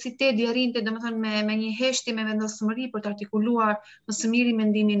mënyra se si Tedi arrinte, domethënë me një heshtje me vendosmëri për të artikuluar më së miri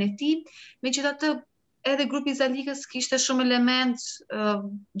mendimin e tij. Megjithatë, edhe grupi i Zalikës kishte shumë element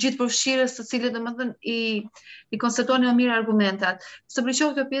gjithë përfshirës, të cilët domethënë i konceptuonin më mirë argumentat. Së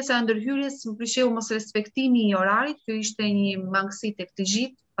pëlqeu kjo pjesa e ndërhyrjes, më pëlqeu mos respektimi i orarit, kjo ishte një mangësi tek të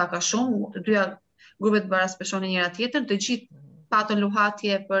gjithë, pak a shumë, të dyja grupet baraspeshonin njëra tjetrën, të gjithë patën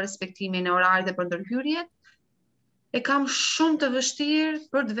luhatje për respektimin e orarit dhe për ndërhyrje. E kam shumë të vështirë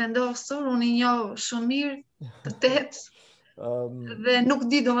për të vendosur, unë i njoh shumë mirë të tetë, dhe nuk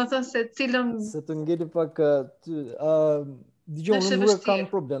di domethënë se cilën... Se të ngeli pak dëgjoj, unë nuk kam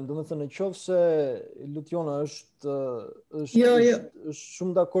problem, domethënë nëse Lutjona është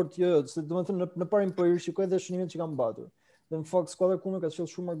shumë dakord se domethënë në parim po i rishikoj dhe shënimet që kam mbatur. Dhe në fakt skuadra kundër ka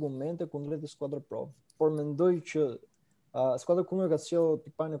sjellë shumë argumente kundrejt skuadra pro, por mendoj që skuadra kundër ka sjellë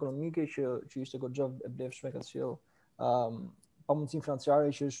pikpamjen ekonomike që ishte goxha e vlefshme, ka sjellë pamundësinë financiare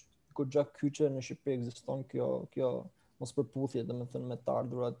që është goxha kyçe, në Shqipëri ekziston kjo mos përputhje, domethënë me të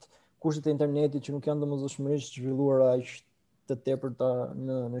ardhurat kushtet e internetit që nuk janë domosdoshmërisht zhvilluara aq të tepërta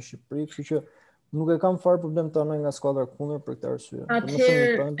në Shqipëri, kështu që nuk e kam fare problem të anoj nga skuadra kundër për këtë arsye.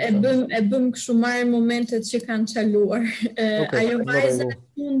 Atëherë e bëm kështu, marrim momentet që kanë çaluar. Ajo vajza e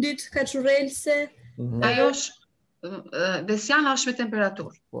fundit kaçurrelse, ajo Besiana është me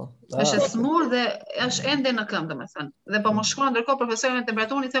temperaturë. Është e smur dhe është ende në këmbë, domethënë. Dhe po më shkruan ndërkohë profesori me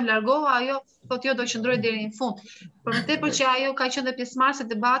temperaturën, i them largoha, ajo thotë jo, do qëndroj deri në fund. Por më tepër që ajo ka qenë pjesëmarrëse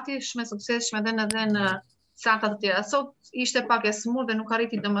debati, shumë e suksesshme edhe në santa të tjera. Sot ishte pak e smur dhe nuk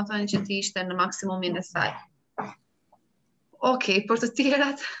arriti domethënë që ti ishte në maksimumin e saj. Okej, për të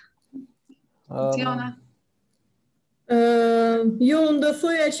tjerat. Tiona. Jo, unë do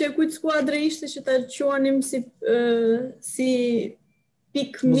thoja që kujt skuadre ishte që ta quanim si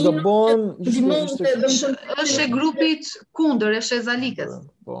pik minus. Është e grupit kundër, është e Zalikës.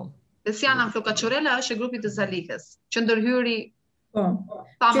 Besiana Flokaçorela është e grupit të Zalikës, që ndërhyri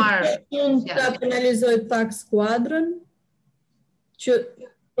pa marrë. Unë ta penalizoj pak skuadrën, që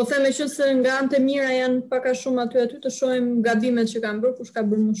po theme që se nga anë të mira janë pak a shumë aty të shohim gabimet që kanë bërë, kush ka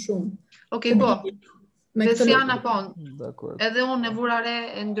bërë më shumë. Okej, po. Besiana po, edhe unë e vura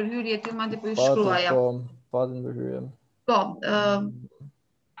re e ndërhyrje e ti mandi po i shkruaja. Pati ndërhyrje. Po,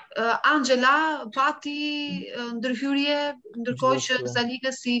 Angela pati ndërhyrje, ndërkohë që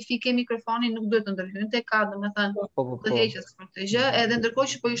Zalika si fike mikrofonin nuk duhet të ndërhyrje, te ka domethënë të heqës për të gjë, edhe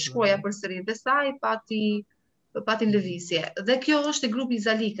ndërkohë që po i shkruaja përsëri, dhe saj pati lëvizje. Dhe kjo është e grupi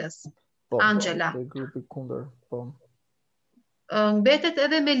Zalikës, Angela. Po, grupi kundër, po. Mbetet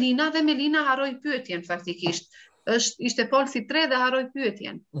edhe Melina, dhe Melina harroi pyetjen faktikisht. Ishte polsi 3 dhe harroi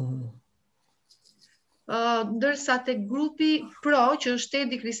pyetjen. Ndërsa tek grupi pro, që është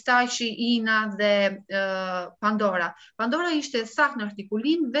Tedi, Kristaqi, Ina dhe Pandora. Pandora ishte saktë në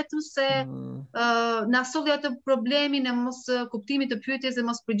artikulim, vetëm se na solli atë problemin e mos kuptimit të pyetjes dhe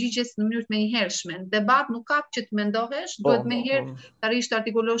mos përgjigjes në mënyrë të menjëhershme. Debat nuk ka që të mendohesh, duhet menjëherë të arrish të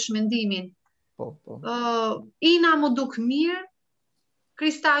artikulosh mendimin. Ina më duk mirë,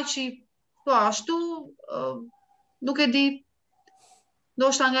 Kristaqi po ashtu, nuk e di,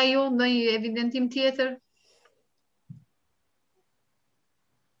 ndoshta nga ju ndonjë evidentim tjetër.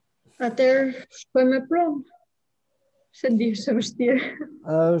 Atëherë shkojmë me pronë. Se di, është vështirë.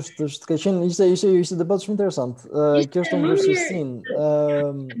 Ka qenë, ishte debat shumë interesant. Kjo është në vështirësinë.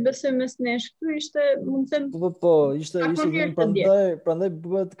 Besoj mes nesh këtu ishte, mund të them. Po, ishte prandaj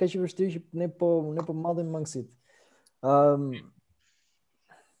bëhet kaq e vështirë që ne po madhem mangësitë.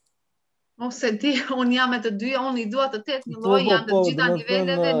 Ose di, unë jam e të dyja, unë i dua të tet një lloj, janë të gjitha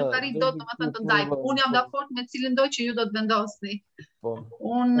niveleve, nuk arrit dot domethënë të ndaj. Unë jam dakord me cilin do që ju do të vendosni.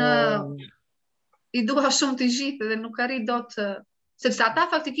 Unë i dua shumë të gjithë dhe nuk arrit dot, sepse ata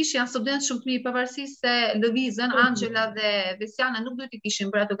faktikisht janë studentë shumë të mirë, pavarësisht se lëvizën Angela dhe Besiana nuk duhet të kishin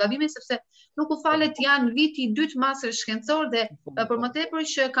bërë ato gabime, sepse nuk u falet janë viti i dytë master shkencor dhe për më tepër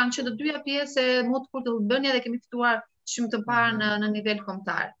që kanë qenë të dyja pjesë e mund të kulturë dhe kemi fituar shumë të parë në nivel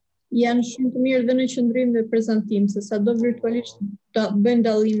kombëtar. Janë shumë të mirë dhe në qëndrim dhe prezantim, se sa do virtualisht të bëjnë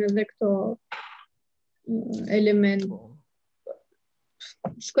dallime dhe këto element.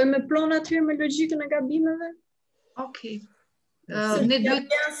 Shkojmë me pronë atyre me logjikën e gabimeve? Okej. Ne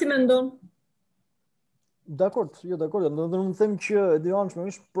duhet janë si mendon. Dakord, do të them që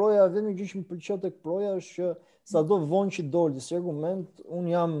idealisht proja vetëm gjë që më pëlqeu tek proja është që sado vonë që doli si argument,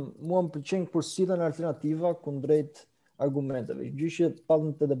 mua më pëlqen kur sillen alternativa kundrejt argumenteve. Gjë që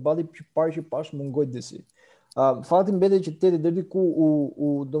patëm te debati që parë që pash mungoj disi. Fakti mbetet që Tedi deri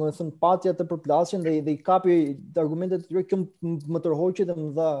ku domethënë pati atë përplasjen dhe i kapi argumentet e tyre, kjo më tërhoqi dhe më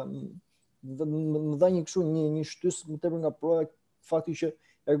dha një kështu një shtys më tepër nga proja, fakti që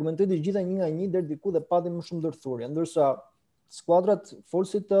argumentoi të gjitha një nga një deri diku dhe pati më shumë ndërthurje, ndërsa skuadrat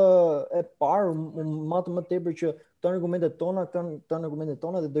folsit e parë matë më tepër që këto argumentet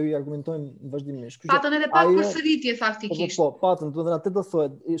tona dhe do i argumentojmë vazhdimisht. Patën edhe pak përsëritje faktikisht. Po, patën, do të atë do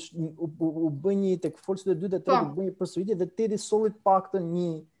thotë, u bë një tek folsit e dytë e tretë u bë një përsëritje dhe Tedi solli paktën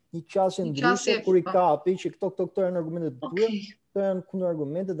një qasje ndryshe kur i kapi që këto janë argumentet të tua, këto janë kundër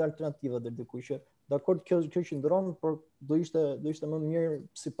argumente dhe alternativa deri diku që dakord kjo qëndron, por do ishte më mirë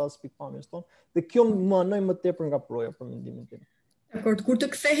sipas pikpamjes tonë. Dhe kjo më anoj më tepër nga proja për mendimin tim. Dakord, kur të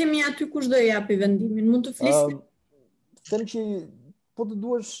kthehemi aty kush do japi vendimin? Mund të flisni? Them që po të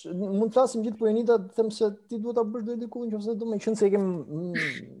duash, mund të flasim gjithë për Jonida, them se ti duhet ta bësh deri diku nëse do të qenë se kem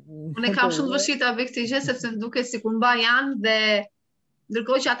Unë kam shumë vështirë ta bëj këtë gjë sepse më duket sikur mba janë dhe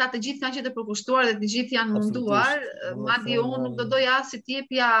ndërkohë që ata të gjithë kanë qenë të përkushtuar dhe të gjithë janë munduar, madje unë nuk do doja as të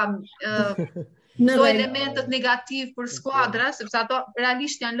jepja këto elementet negativ për skuadra, sepse ato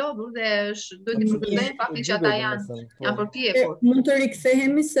realisht janë lodhur dhe duhet të përgëzojmë faktin që ata janë përpjekur. Mund të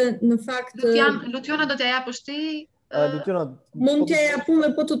rikthehemi se në fakt Lutjona do t'ja japësh ti. Mund t'ja japun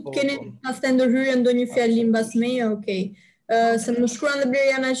dhe po të keni pastaj ndërhyrje ndonjë fjali mbas meje, okay. Se më shkruan dhe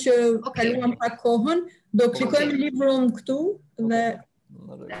Blerjana që kaluam pak kohën, do klikojmë librum këtu dhe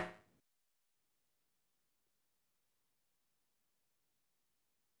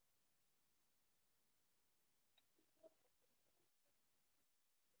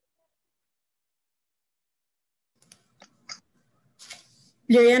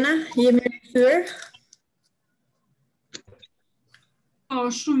Blerjana, jemi rikthyer.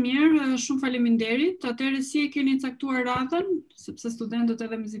 Shumë mirë, shumë faleminderit. Atëherë si e keni caktuar radhën, sepse studentët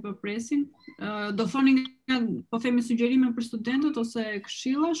edhe mezi po presin. Do thoni po themi sugjerime për studentët ose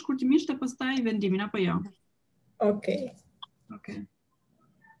këshilla shkurtimisht e pastaj vendimin apo jo? Okej.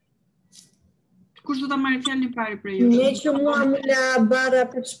 Kush do ta marrë fjalën e parë për ju? Ne që mua më la barra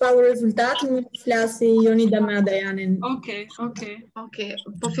për të shpallur rezultatin, më flasi Jonida Mehmetajanin. Okej.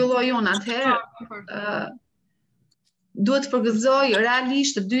 Po filloj unë atëherë. Duhet të përgëzoj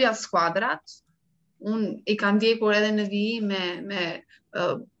realisht të dyja skuadrat. Unë i kam ndjekur edhe në VI me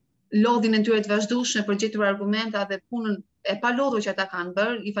lodhin e tyre të vazhdueshme për gjetur argumenta dhe punën e palodhur që ata kanë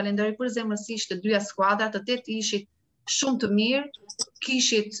bërë. I falenderoj përzemërsisht të dyja skuadrat, të tetë ishit shumë të mirë,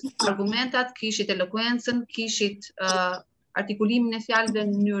 kishit argumentat, kishit elokuencën, kishit artikulimin e fjalëve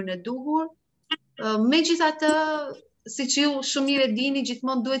në mënyrën e duhur. Megjithatë, siç ju shumë mirë e dini,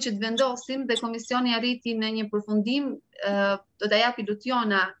 gjithmonë duhet që të vendosim dhe komisioni arriti në një përfundim, do ta japi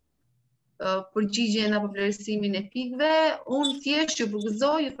Lutjona përgjigjen apo vlerësimin e pikëve. Unë thjesht ju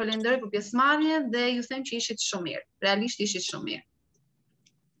përgëzoj, ju falenderoj për pjesëmarrjen dhe ju them që ishit shumë mirë. Realisht ishit shumë mirë.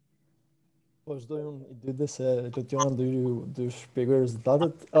 Po vazhdoj unë i dytë se Lutjona do ju shpjegoj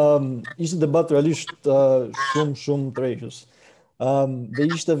rezultatet. Ishte debat realisht shumë tërheqës. Dhe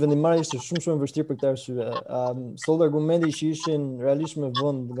ishte vendimarrja ishte shumë e vështirë për këtë arsye. Sot argumenti që ishin realisht me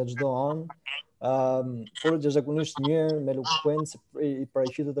vend nga çdo anë, por jashtëzakonisht mirë, me elokuencë i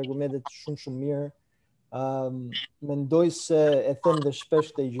paraqitet argumentet shumë mirë. Mendoj se e them dhe shpesh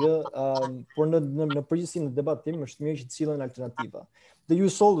këtë gjë, por në përgjithësi në debatim është mirë që të cilën alternativa. Dhe ju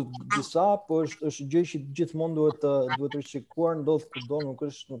sollët disa, po është gjë që gjithmonë duhet të rishikuar, ndodh kudo, nuk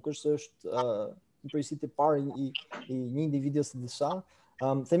është se është në përgjithësi të parë i një individi ose disa.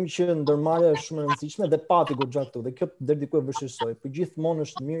 Themi që ndërmarrja është shumë e rëndësishme dhe pati goxha këtu, dhe kjo deri diku e vështirësoj. Por gjithmonë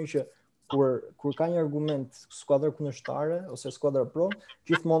është mirë që kur ka një argument skuadra kundërshtare ose skuadra pro,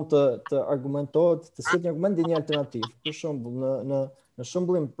 gjithmonë të argumentohet, të sjellë një argument dhe një alternativë. Për shembull, në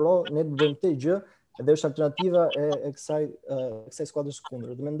shembullin pro ne do bëjmë këtë gjë dhe është alternativa e kësaj skuadrës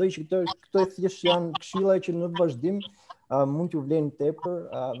kundër. Dhe mendoj që këto thjesht janë këshilla që në vazhdim mund t'ju vlenë tepër,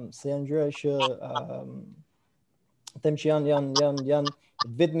 se janë gjëra që them që janë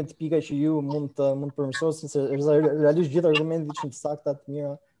vetëm të pika që ju mund të përmirësoni, se realisht gjithë argumentet ishin të sakta, të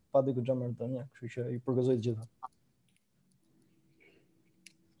mira, pa dhe goxha marrëdhënie, kështu që ju përgëzoj të gjitha.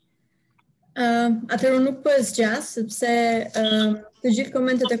 Atëherë nuk po e zgjas, sepse të gjithë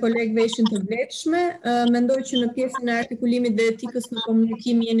komentet e kolegëve ishin të vlefshme. Mendoj që në pjesën e artikulimit dhe etikës në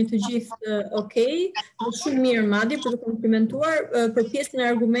komunikim jeni të gjithë okay, shumë mirë madje për të komplimentuar. Për pjesën e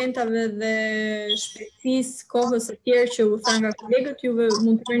argumentave dhe shpejtësisë, kohës e tjerë që u tha nga kolegët, juve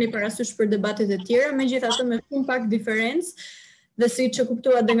mund të merrni parasysh për debatet e tjera, megjithatë me shumë pak diferencë, dhe siç e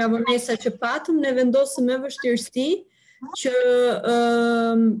kuptova dhe nga vonesa që patëm, ne vendosëm me vështirësi që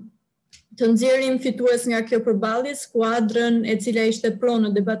të nxjerrim fitues nga kjo përballje, skuadrën e cila ishte pro në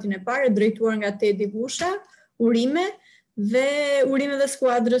debatin e parë, drejtuar nga Tedi Gusha, urime dhe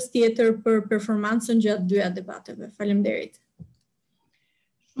skuadrës tjetër për performancën gjatë dyja debateve. Faleminderit.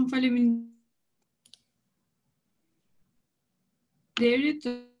 Shumë faleminderit.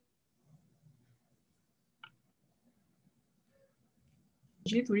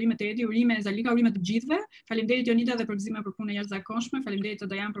 Gjithë, urime Tedi, urime Zalika, urime të gjithëve. Faleminderit Jonida dhe për gëzime për punën e jashtëzakonshme. Faleminderit të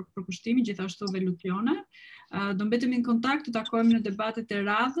Dajan për përkushtimin, gjithashtu dhe Lutjona. Do mbetemi në kontakt, të takojmë në debatet e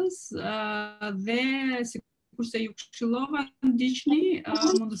radhës dhe sikurse ju këshillova, ndiqni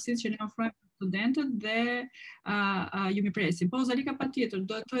mundësitë që ne ofrojmë për studentët dhe ju mi presim. Po Zalika patjetër,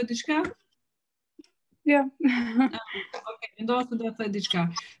 do të thojë diçka? Jo. Okej, mendova se do të thojë diçka.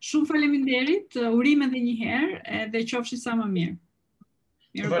 Shumë faleminderit, urime edhe një herë dhe qofshi sa më mirë.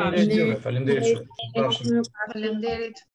 Faleminderit. Faleminderit.